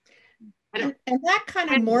 And that kind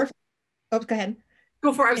of morph. Oh, go ahead.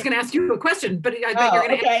 Go for it. I was going to ask you a question, but I bet you're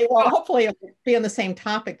going to. Okay. Well, hopefully it'll be on the same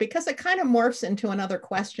topic, because it kind of morphs into another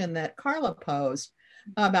question that Carla posed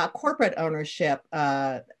about corporate ownership,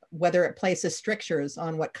 whether it places strictures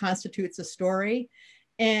on what constitutes a story.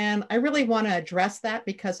 And I really want to address that,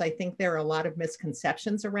 because I think there are a lot of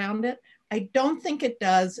misconceptions around it. I don't think it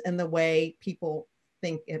does in the way people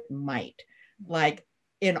think it might. Like,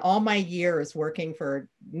 in all my years working for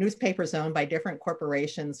newspapers owned by different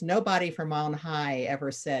corporations, nobody from on high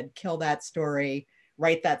ever said, kill that story,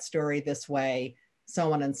 write that story this way,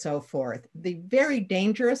 so on and so forth. The very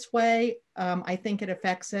dangerous way I think it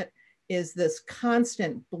affects it is this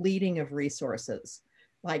constant bleeding of resources,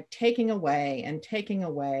 like taking away and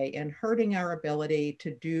hurting our ability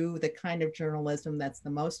to do the kind of journalism that's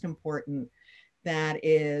the most important, that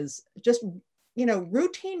is just, you know,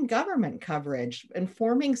 routine government coverage,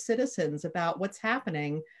 informing citizens about what's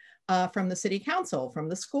happening from the city council, from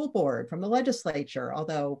the school board, from the legislature,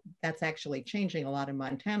 although that's actually changing a lot in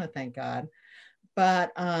Montana, thank God.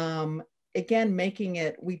 But again, making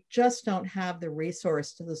it, we just don't have the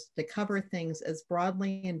resource to cover things as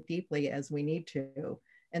broadly and deeply as we need to.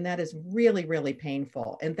 And that is really, really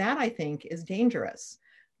painful. And that, I think, is dangerous.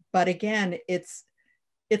 But again, it's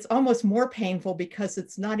almost more painful because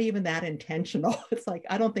it's not even that intentional. It's like,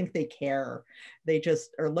 I don't think they care. They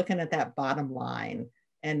just are looking at that bottom line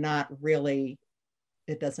and not really,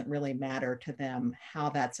 it doesn't really matter to them how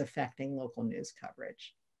that's affecting local news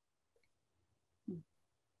coverage.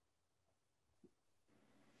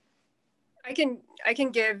 I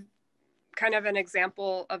can give kind of an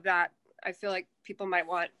example of that. I feel like people might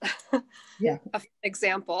want an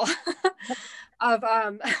example of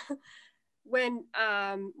when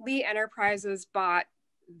Lee Enterprises bought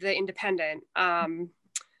The Independent.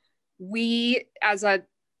 We, as a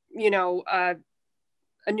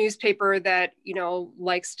newspaper that, you know,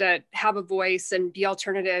 likes to have a voice and be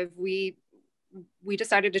alternative, we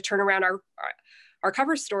decided to turn around our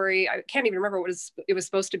cover story. I can't even remember what it was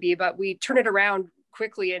supposed to be, but we turned it around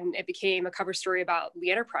quickly and it became a cover story about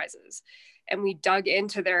Lee Enterprises. And we dug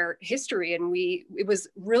into their history, and it was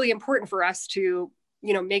really important for us to,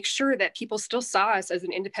 you know, make sure that people still saw us as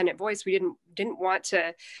an independent voice. We didn't want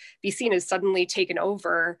to be seen as suddenly taken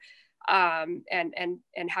over, and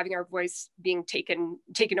having our voice being taken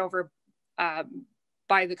over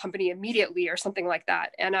by the company immediately or something like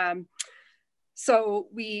that. And so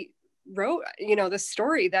we wrote, you know, the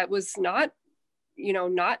story that was not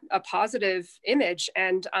a positive image,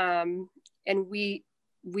 and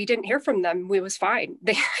we didn't hear from them. It was fine.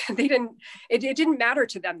 They didn't. It didn't matter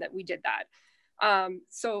to them that we did that.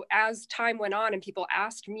 So as time went on and people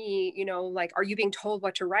asked me, you know, like, are you being told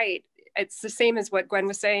what to write? It's the same as what Gwen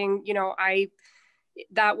was saying. You know,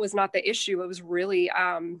 that was not the issue. It was really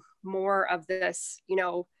more of this, you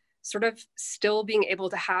know, sort of still being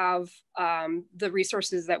able to have the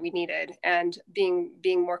resources that we needed, and being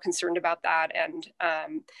more concerned about that, and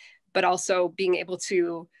but also being able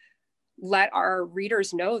to let our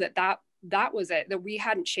readers know that was it, that we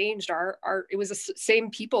hadn't changed it was the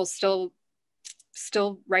same people still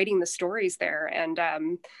writing the stories there. And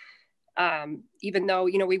even though,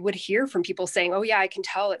 you know, we would hear from people saying, oh yeah, I can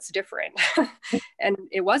tell it's different, and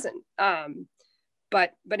it wasn't.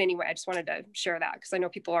 But anyway, I just wanted to share that because I know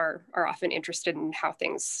people are often interested in how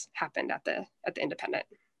things happened at the Independent.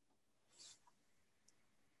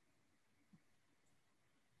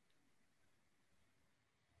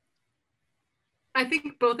 I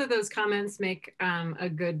think both of those comments make a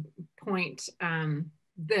good point,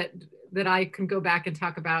 that I can go back and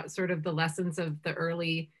talk about sort of the lessons of the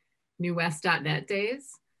early newwest.net days.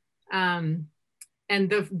 And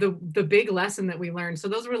the big lesson that we learned. So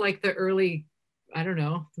those were like the early, I don't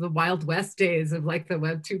know, the Wild West days of like the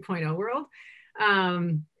Web 2.0 world.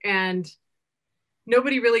 And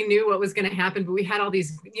nobody really knew what was going to happen, but we had all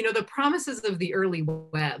these, you know, the promises of the early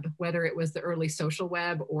web, whether it was the early social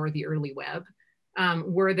web or the early web,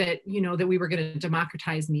 were that, you know, that we were going to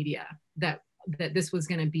democratize media, that this was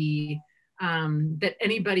going to be, that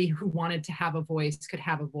anybody who wanted to have a voice could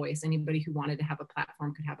have a voice. Anybody who wanted to have a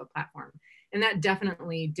platform could have a platform. And that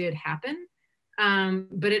definitely did happen.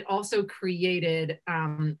 But it also created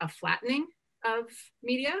a flattening of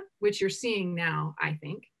media, which you're seeing now, I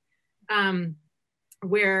think,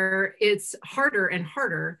 where it's harder and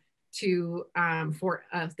harder to for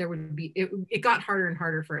us, there would be, it got harder and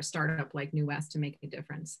harder for a startup like New West to make a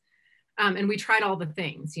difference. And we tried all the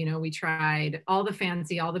things, you know, we tried all the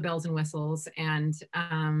fancy, all the bells and whistles, and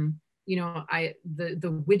you know,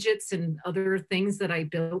 the widgets and other things that I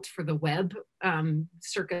built for the web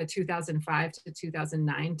circa 2005 to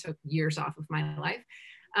 2009 took years off of my life,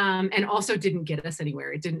 and also didn't get us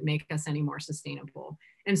anywhere. It didn't make us any more sustainable.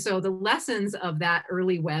 And so the lessons of that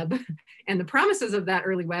early web and the promises of that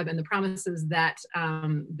early web and the promises that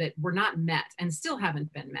that were not met and still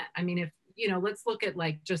haven't been met. I mean, if, you know, let's look at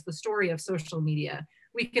like just the story of social media.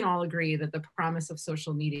 We can all agree that the promise of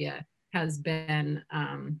social media has been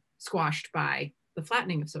squashed by the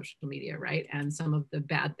flattening of social media, right? And some of the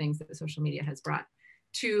bad things that social media has brought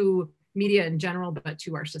to media in general, but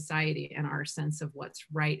to our society and our sense of what's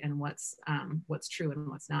right and what's true and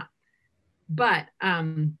what's not. But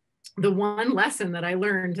the one lesson that I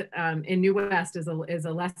learned in New West is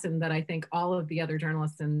a lesson that I think all of the other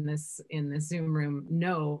journalists in this Zoom room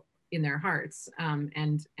know in their hearts and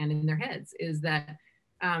in their heads, is that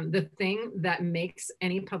the thing that makes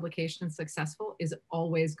any publication successful is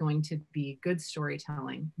always going to be good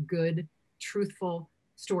storytelling, good, truthful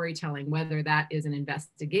storytelling, whether that is an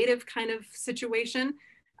investigative kind of situation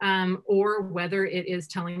or whether it is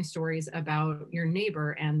telling stories about your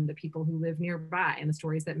neighbor and the people who live nearby and the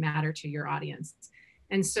stories that matter to your audience.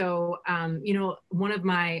 And so, you know,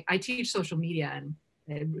 I teach social media, and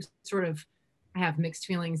it was sort of, I have mixed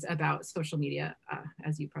feelings about social media,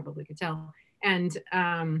 as you probably could tell. And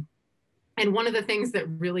one of the things that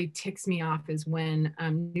really ticks me off is when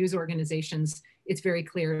news organizations, it's very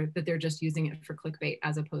clear that they're just using it for clickbait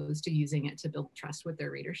as opposed to using it to build trust with their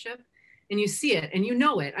readership. And you see it and you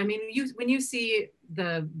know it. I mean, when you see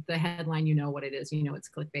the headline, you know what it is, you know it's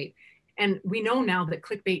clickbait. And we know now that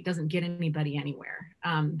clickbait doesn't get anybody anywhere,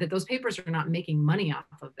 that those papers are not making money off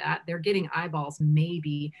of that. They're getting eyeballs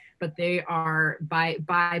maybe, but they are, by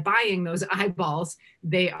buying those eyeballs,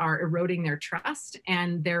 they are eroding their trust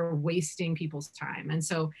and they're wasting people's time. And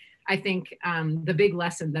so I think the big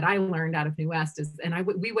lesson that I learned out of New West is, and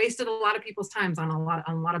we wasted a lot of people's times on a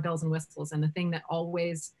lot of bells and whistles. And the thing that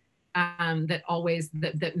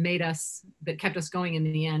that kept us going in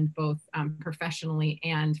the end, both professionally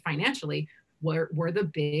and financially, were the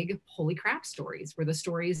big holy crap stories, were the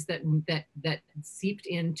stories that seeped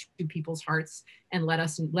into people's hearts and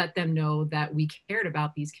let them know that we cared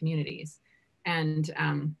about these communities. And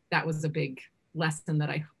that was a big lesson that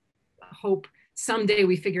I hope someday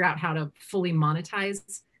we figure out how to fully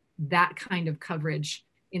monetize that kind of coverage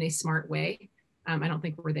in a smart way. I don't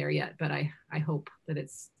think we're there yet, but I hope that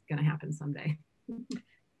it's going to happen someday.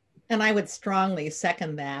 And I would strongly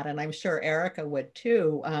second that. And I'm sure Erika would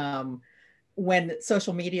too. When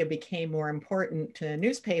social media became more important to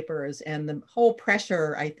newspapers, and the whole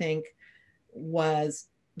pressure, I think, was,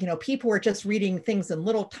 you know, people were just reading things in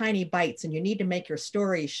little tiny bites, and you need to make your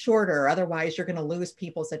story shorter, otherwise you're going to lose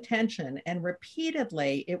people's attention. And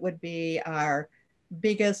repeatedly, it would be our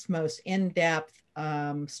biggest, most in-depth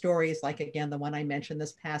stories, like, again, the one I mentioned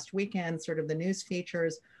this past weekend, sort of the news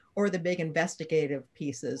features, or the big investigative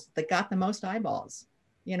pieces that got the most eyeballs.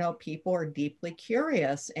 You know, people are deeply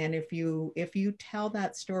curious. And if you tell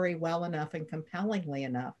that story well enough and compellingly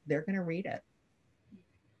enough, they're going to read it.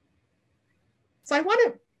 So I want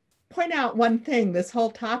to point out one thing. This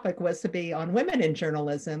whole topic was to be on women in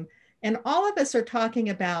journalism. And all of us are talking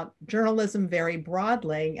about journalism very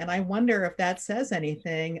broadly. And I wonder if that says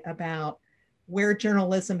anything about where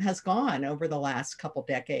journalism has gone over the last couple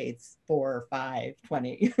decades, 4, 5,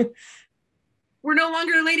 20. We're no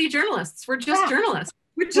longer lady journalists. We're just journalists,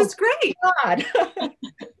 which is great. God.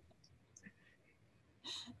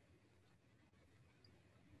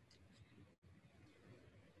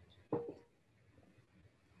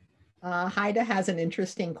 Haida has an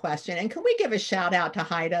interesting question. And can we give a shout out to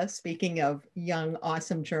Haida, speaking of young,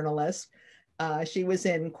 awesome journalists? She was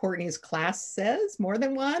in Courtney's classes, more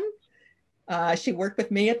than one. She worked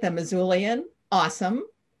with me at the Missoulian. Awesome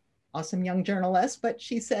young journalist. But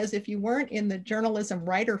she says, if you weren't in the journalism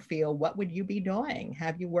writer field, what would you be doing?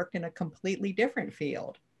 Have you worked in a completely different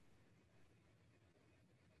field?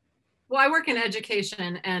 Well, I work in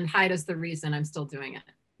education, and Haida's the reason I'm still doing it.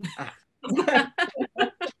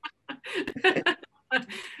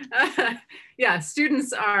 Yeah,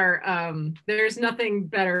 students are, there's nothing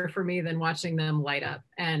better for me than watching them light up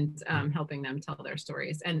and helping them tell their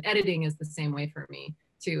stories. And editing is the same way for me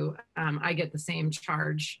too. I get the same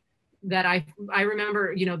charge that I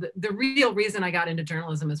remember, you know, the real reason I got into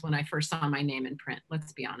journalism is when I first saw my name in print.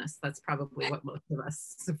 Let's be honest. That's probably what most of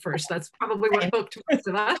us first, that's probably what hooked most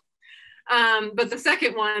of us. But the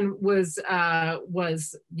second one was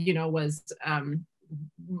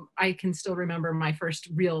I can still remember my first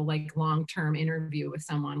real like long-term interview with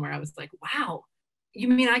someone where I was like, wow, you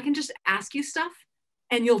mean I can just ask you stuff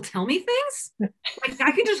and you'll tell me things? Like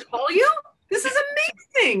I can just call you? This is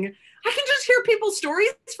amazing. I can just hear people's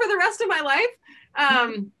stories for the rest of my life.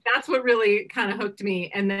 That's what really kind of hooked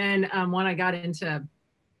me. And then when I got into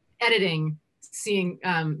editing, seeing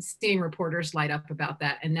reporters light up about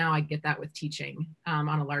that. And now I get that with teaching on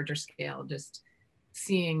a larger scale, just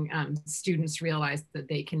seeing students realize that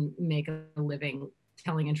they can make a living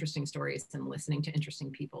telling interesting stories and listening to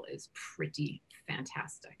interesting people is pretty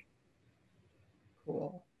fantastic.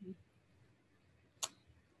 Cool.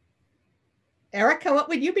 Erika, what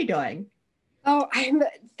would you be doing? Oh, I'm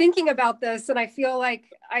thinking about this and I feel like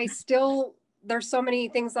there's so many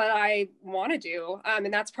things that I want to do.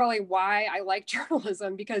 And that's probably why I like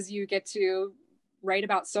journalism, because you get to write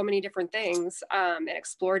about so many different things and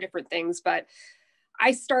explore different things. But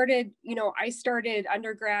I started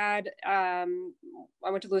undergrad. I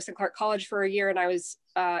went to Lewis and Clark College for a year and I was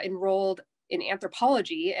enrolled in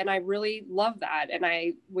anthropology and I really love that. And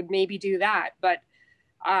I would maybe do that. But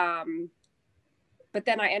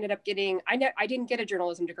then I ended up I didn't get a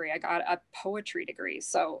journalism degree. I got a poetry degree.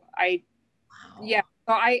 So yeah.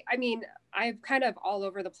 So I mean, I'm kind of all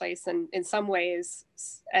over the place in some ways,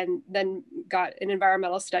 and then got an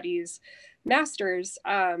environmental studies master's.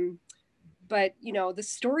 But, the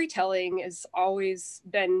storytelling has always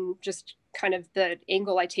been just kind of the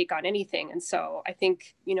angle I take on anything. And so I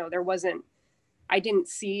think, I didn't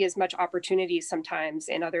see as much opportunity sometimes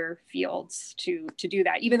in other fields to do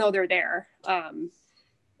that, even though they're there.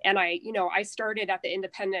 And I started at the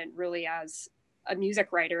Independent really as a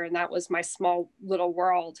music writer, and that was my small little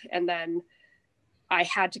world. And then I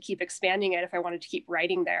had to keep expanding it if I wanted to keep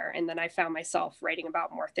writing there. And then I found myself writing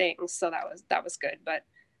about more things. So that was good. But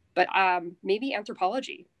maybe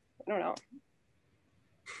anthropology. I don't know.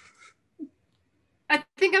 I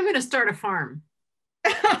think I'm going to start a farm.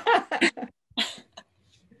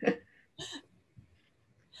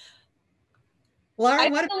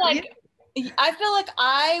 Lauren, what about you? I feel like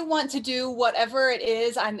I want to do whatever it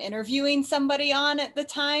is I'm interviewing somebody on at the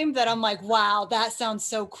time that I'm like, wow, that sounds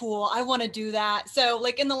so cool. I want to do that. So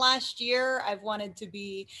like in the last year, I've wanted to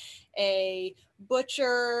be a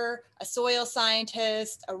butcher, a soil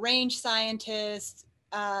scientist, a range scientist,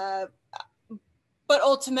 but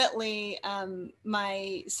ultimately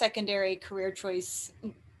my secondary career choice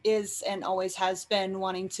is and always has been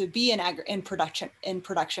wanting to be in production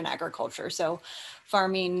agriculture. So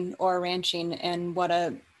farming or ranching, and what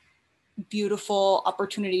a beautiful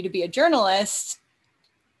opportunity to be a journalist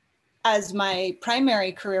as my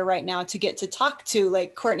primary career right now, to get to talk to,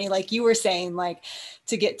 like Courtney, like you were saying, like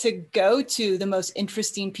to get to go to the most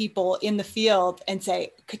interesting people in the field and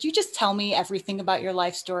say, could you just tell me everything about your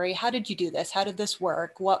life story? How did you do this? How did this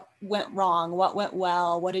work? What went wrong? What went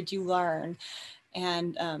well? What did you learn?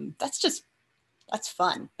 And that's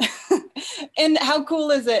fun. And how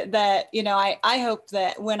cool is it that, I hope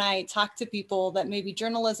that when I talk to people that maybe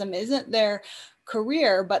journalism isn't their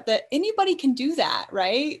career, but that anybody can do that,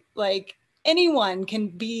 right? Like anyone can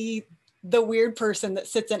be the weird person that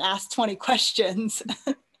sits and asks 20 questions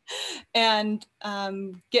and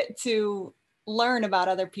get to learn about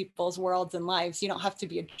other people's worlds and lives. You don't have to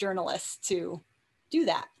be a journalist to do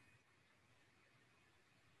that.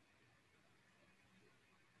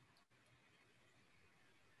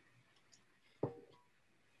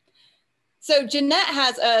 So Jeanette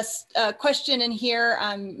has a question in here.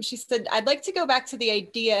 She said, I'd like to go back to the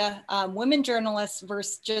idea, women journalists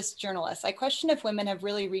versus just journalists. I question if women have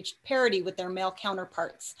really reached parity with their male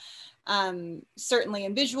counterparts. Certainly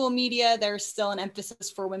in visual media, there's still an emphasis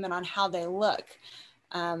for women on how they look.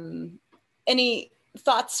 Any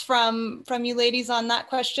thoughts from you ladies on that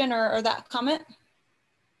question or that comment?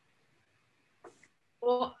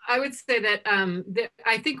 Well, I would say that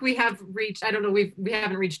I think we have reached, I don't know, we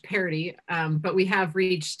haven't reached parity, but we have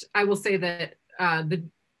reached, I will say that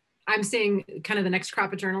I'm seeing kind of the next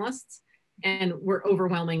crop of journalists, and we're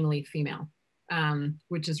overwhelmingly female,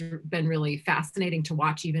 which has been really fascinating to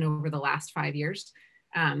watch even over the last 5 years.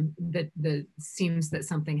 That seems that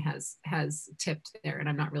something has tipped there, and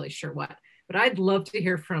I'm not really sure what, but I'd love to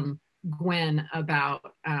hear from Gwen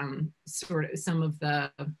about sort of some of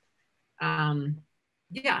the,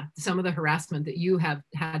 some of the harassment that you have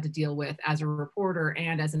had to deal with as a reporter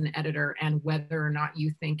and as an editor, and whether or not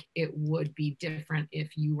you think it would be different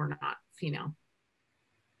if you were not female.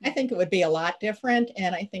 I think it would be a lot different.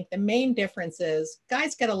 And I think the main difference is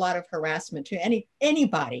guys get a lot of harassment too.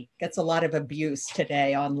 Anybody gets a lot of abuse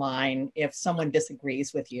today online if someone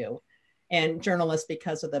disagrees with you. And journalists,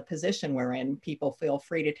 because of the position we're in, people feel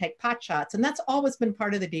free to take pot shots. And that's always been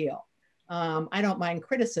part of the deal. I don't mind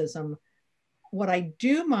criticism. What I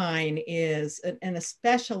do mind is, and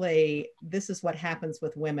especially this is what happens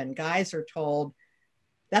with women, guys are told,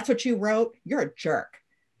 that's what you wrote, you're a jerk.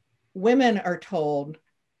 Women are told,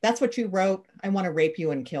 that's what you wrote, I want to rape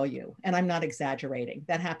you and kill you. And I'm not exaggerating.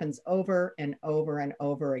 That happens over and over and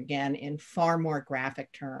over again in far more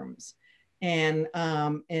graphic terms. And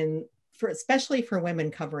especially for women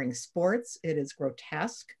covering sports, it is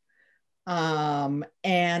grotesque.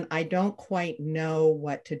 And I don't quite know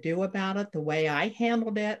what to do about it. The way I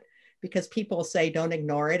handled it, because people say, don't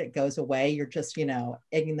ignore it, it goes away. You're just,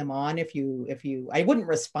 egging them on. I wouldn't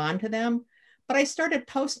respond to them, but I started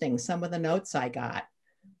posting some of the notes I got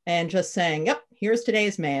and just saying, yep, here's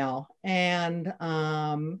today's mail. And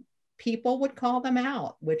people would call them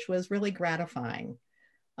out, which was really gratifying.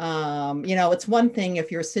 It's one thing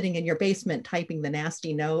if you're sitting in your basement typing the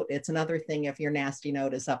nasty note. It's another thing if your nasty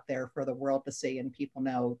note is up there for the world to see and people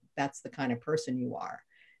know that's the kind of person you are.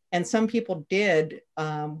 And some people did,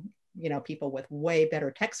 people with way better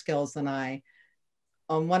tech skills than I.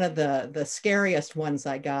 On one of the scariest ones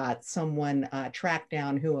I got, someone tracked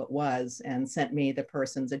down who it was and sent me the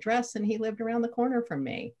person's address, and he lived around the corner from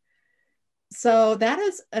me. So that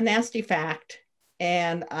is a nasty fact.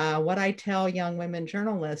 And what I tell young women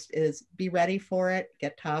journalists is be ready for it,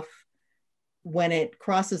 get tough. When it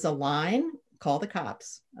crosses a line, call the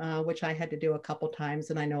cops, which I had to do a couple times,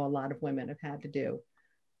 and I know a lot of women have had to do.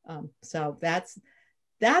 So that's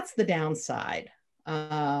the downside.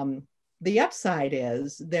 The upside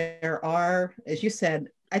is there are, as you said,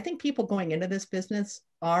 I think people going into this business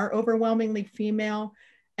are overwhelmingly female.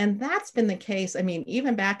 And that's been the case. I mean,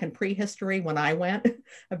 even back in prehistory when I went,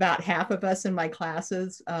 about half of us in my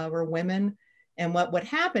classes were women. And what would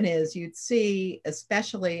happen is you'd see,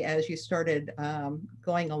 especially as you started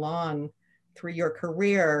going along through your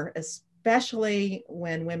career, especially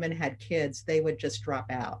when women had kids, they would just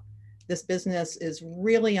drop out. This business is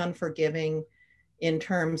really unforgiving in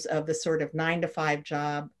terms of the sort of 9-to-5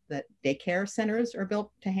 job that daycare centers are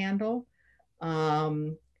built to handle.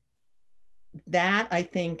 That I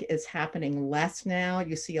think is happening less now.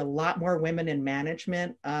 You see a lot more women in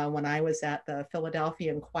management. When I was at the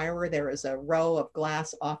Philadelphia Inquirer, there was a row of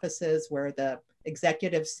glass offices where the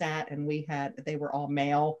executives sat, and they were all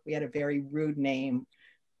male. We had a very rude name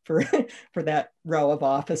for that row of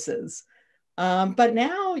offices. But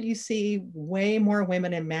now you see way more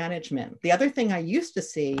women in management. The other thing I used to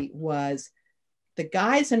see was the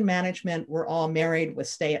guys in management were all married with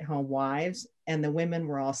stay-at-home wives, and the women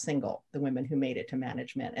were all single, the women who made it to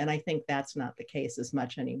management. And I think that's not the case as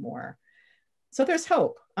much anymore. So there's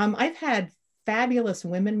hope. I've had fabulous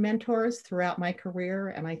women mentors throughout my career,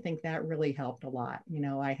 and I think that really helped a lot.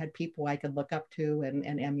 I had people I could look up to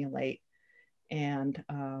and emulate. And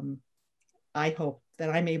I hope that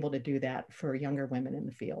I'm able to do that for younger women in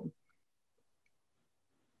the field.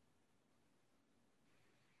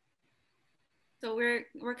 So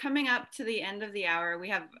we're coming up to the end of the hour. We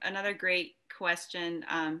have another great question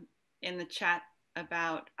in the chat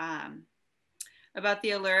about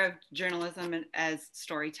the allure of journalism as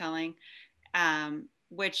storytelling,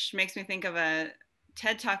 which makes me think of a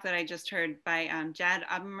TED talk that I just heard by Jad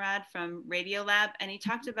Abumrad from Radiolab, and he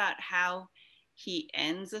talked about how he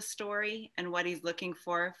ends a story and what he's looking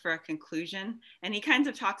for a conclusion. And he kind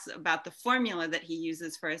of talks about the formula that he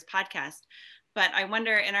uses for his podcast. But I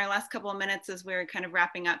wonder, in our last couple of minutes, as we're kind of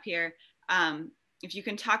wrapping up here, if you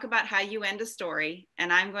can talk about how you end a story,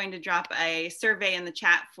 and I'm going to drop a survey in the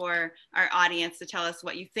chat for our audience to tell us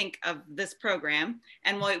what you think of this program.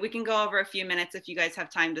 And we can go over a few minutes if you guys have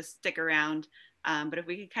time to stick around. But if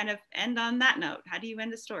we could kind of end on that note, how do you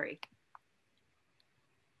end a story?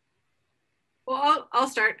 Well, I'll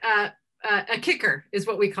start. A kicker is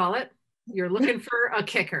what we call it. You're looking for a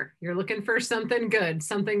kicker. You're looking for something good,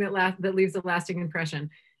 something that leaves a lasting impression.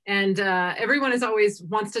 And everyone always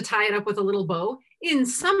wants to tie it up with a little bow. In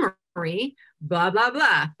summary, blah, blah,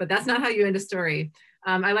 blah. But that's not how you end a story.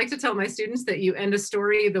 I like to tell my students that you end a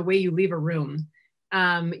story the way you leave a room.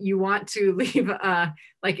 You want to leave,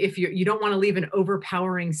 like if you don't want to leave an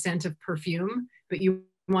overpowering scent of perfume, but you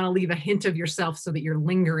want to leave a hint of yourself so that you're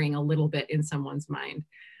lingering a little bit in someone's mind.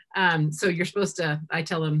 So you're supposed to, I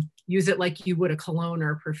tell them, use it like you would a cologne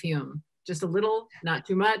or a perfume. Just a little, not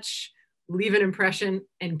too much, leave an impression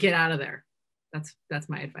and get out of there. That's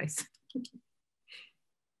my advice.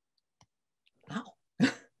 Wow.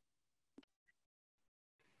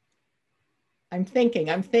 I'm thinking.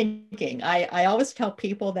 I always tell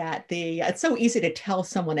people that it's so easy to tell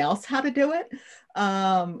someone else how to do it.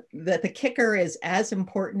 That the kicker is as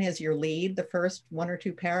important as your lead, the first 1 or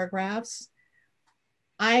 2 paragraphs.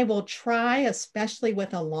 I will try, especially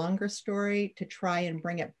with a longer story, to try and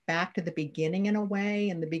bring it back to the beginning in a way.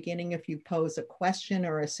 In the beginning, if you pose a question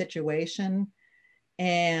or a situation,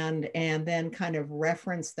 and then kind of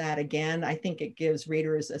reference that again, I think it gives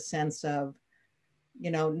readers a sense of,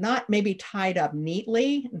 not maybe tied up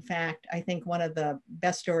neatly. In fact, I think one of the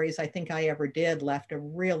best stories I think I ever did left a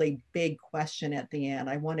really big question at the end.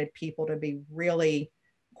 I wanted people to be really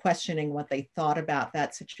questioning what they thought about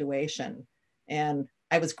that situation. And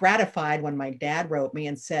I was gratified when my dad wrote me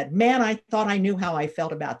and said, man, I thought I knew how I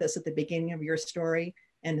felt about this at the beginning of your story.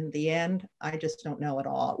 And in the end, I just don't know at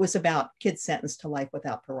all. It was about kids sentenced to life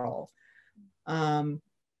without parole.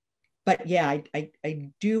 But yeah, I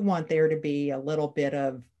do want there to be a little bit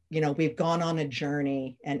of, we've gone on a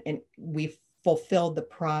journey and we've fulfilled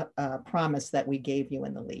the promise that we gave you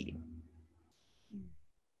in the lead.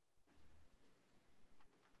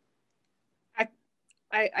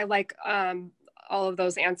 I like all of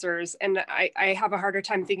those answers. And I have a harder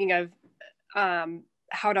time thinking of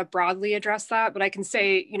how to broadly address that, but I can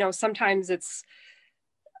say, sometimes it's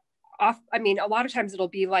off. I mean, a lot of times it'll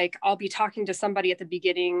be like, I'll be talking to somebody at the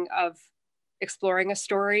beginning of exploring a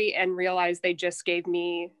story and realize they just gave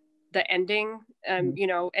me the ending, and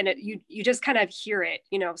you just kind of hear it,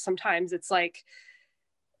 sometimes it's like,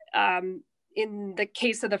 in the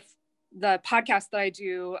case of the podcast that I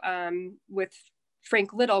do with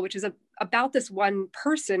Frank Little, which is about this one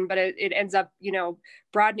person, but it ends up,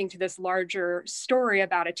 broadening to this larger story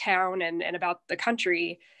about a town and about the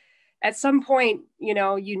country. At some point, you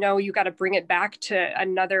got to bring it back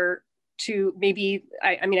to maybe,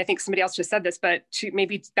 I think somebody else just said this, but to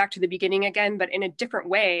maybe back to the beginning again, but in a different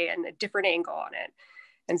way and a different angle on it.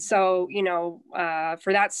 And so,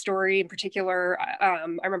 for that story in particular, I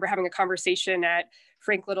remember having a conversation at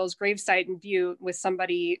Frank Little's gravesite in Butte with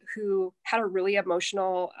somebody who had a really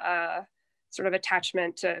emotional sort of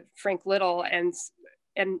attachment to Frank Little and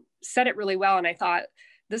said it really well. And I thought,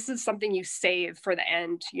 this is something you save for the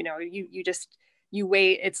end. You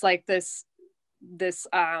wait. It's like this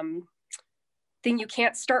thing you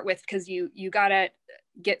can't start with because you gotta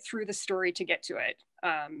get through the story to get to it.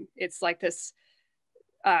 It's like this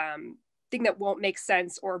thing that won't make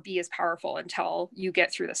sense or be as powerful until you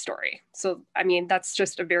get through the story. So, that's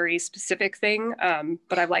just a very specific thing.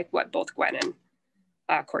 But I like what both Gwen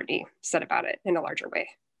and Courtney said about it in a larger way.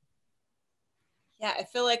 Yeah, I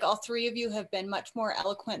feel like all 3 of you have been much more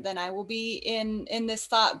eloquent than I will be in this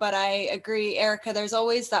thought, but I agree, Erika, there's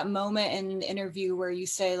always that moment in an interview where you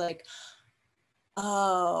say like,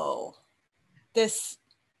 oh, this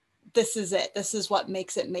is it. This is what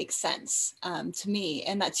makes it make sense to me.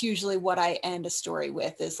 And that's usually what I end a story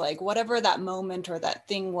with, is like whatever that moment or that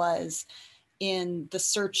thing was in the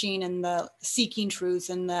searching and the seeking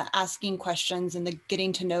truth and the asking questions and the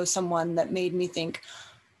getting to know someone that made me think,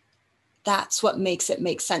 that's what makes it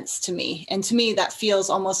make sense to me. And to me, that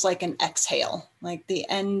feels almost like an exhale. Like the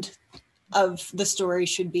end of the story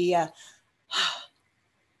should be a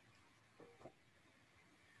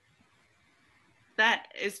That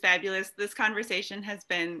is fabulous. This conversation has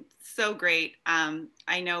been so great.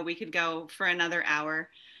 I know we could go for another hour,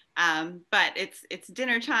 but it's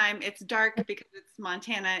dinner time. It's dark because it's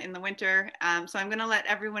Montana in the winter. So I'm gonna let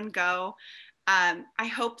everyone go. I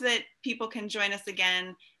hope that people can join us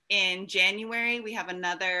again in January. We have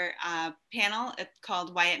another panel. It's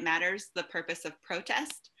called Why It Matters, the Purpose of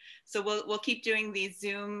Protest. So we'll keep doing these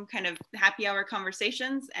Zoom kind of happy hour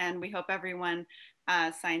conversations, and we hope everyone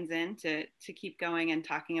signs in to keep going and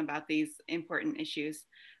talking about these important issues.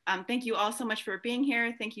 Thank you all so much for being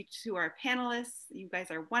here. Thank you to our panelists. You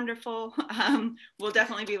guys are wonderful. We'll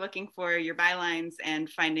definitely be looking for your bylines and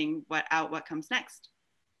finding what comes next.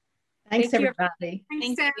 Thanks, everybody.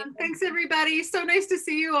 Thanks, Sam. Thanks, everybody. So nice to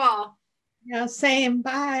see you all. Yeah, same.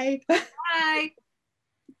 Bye. Bye.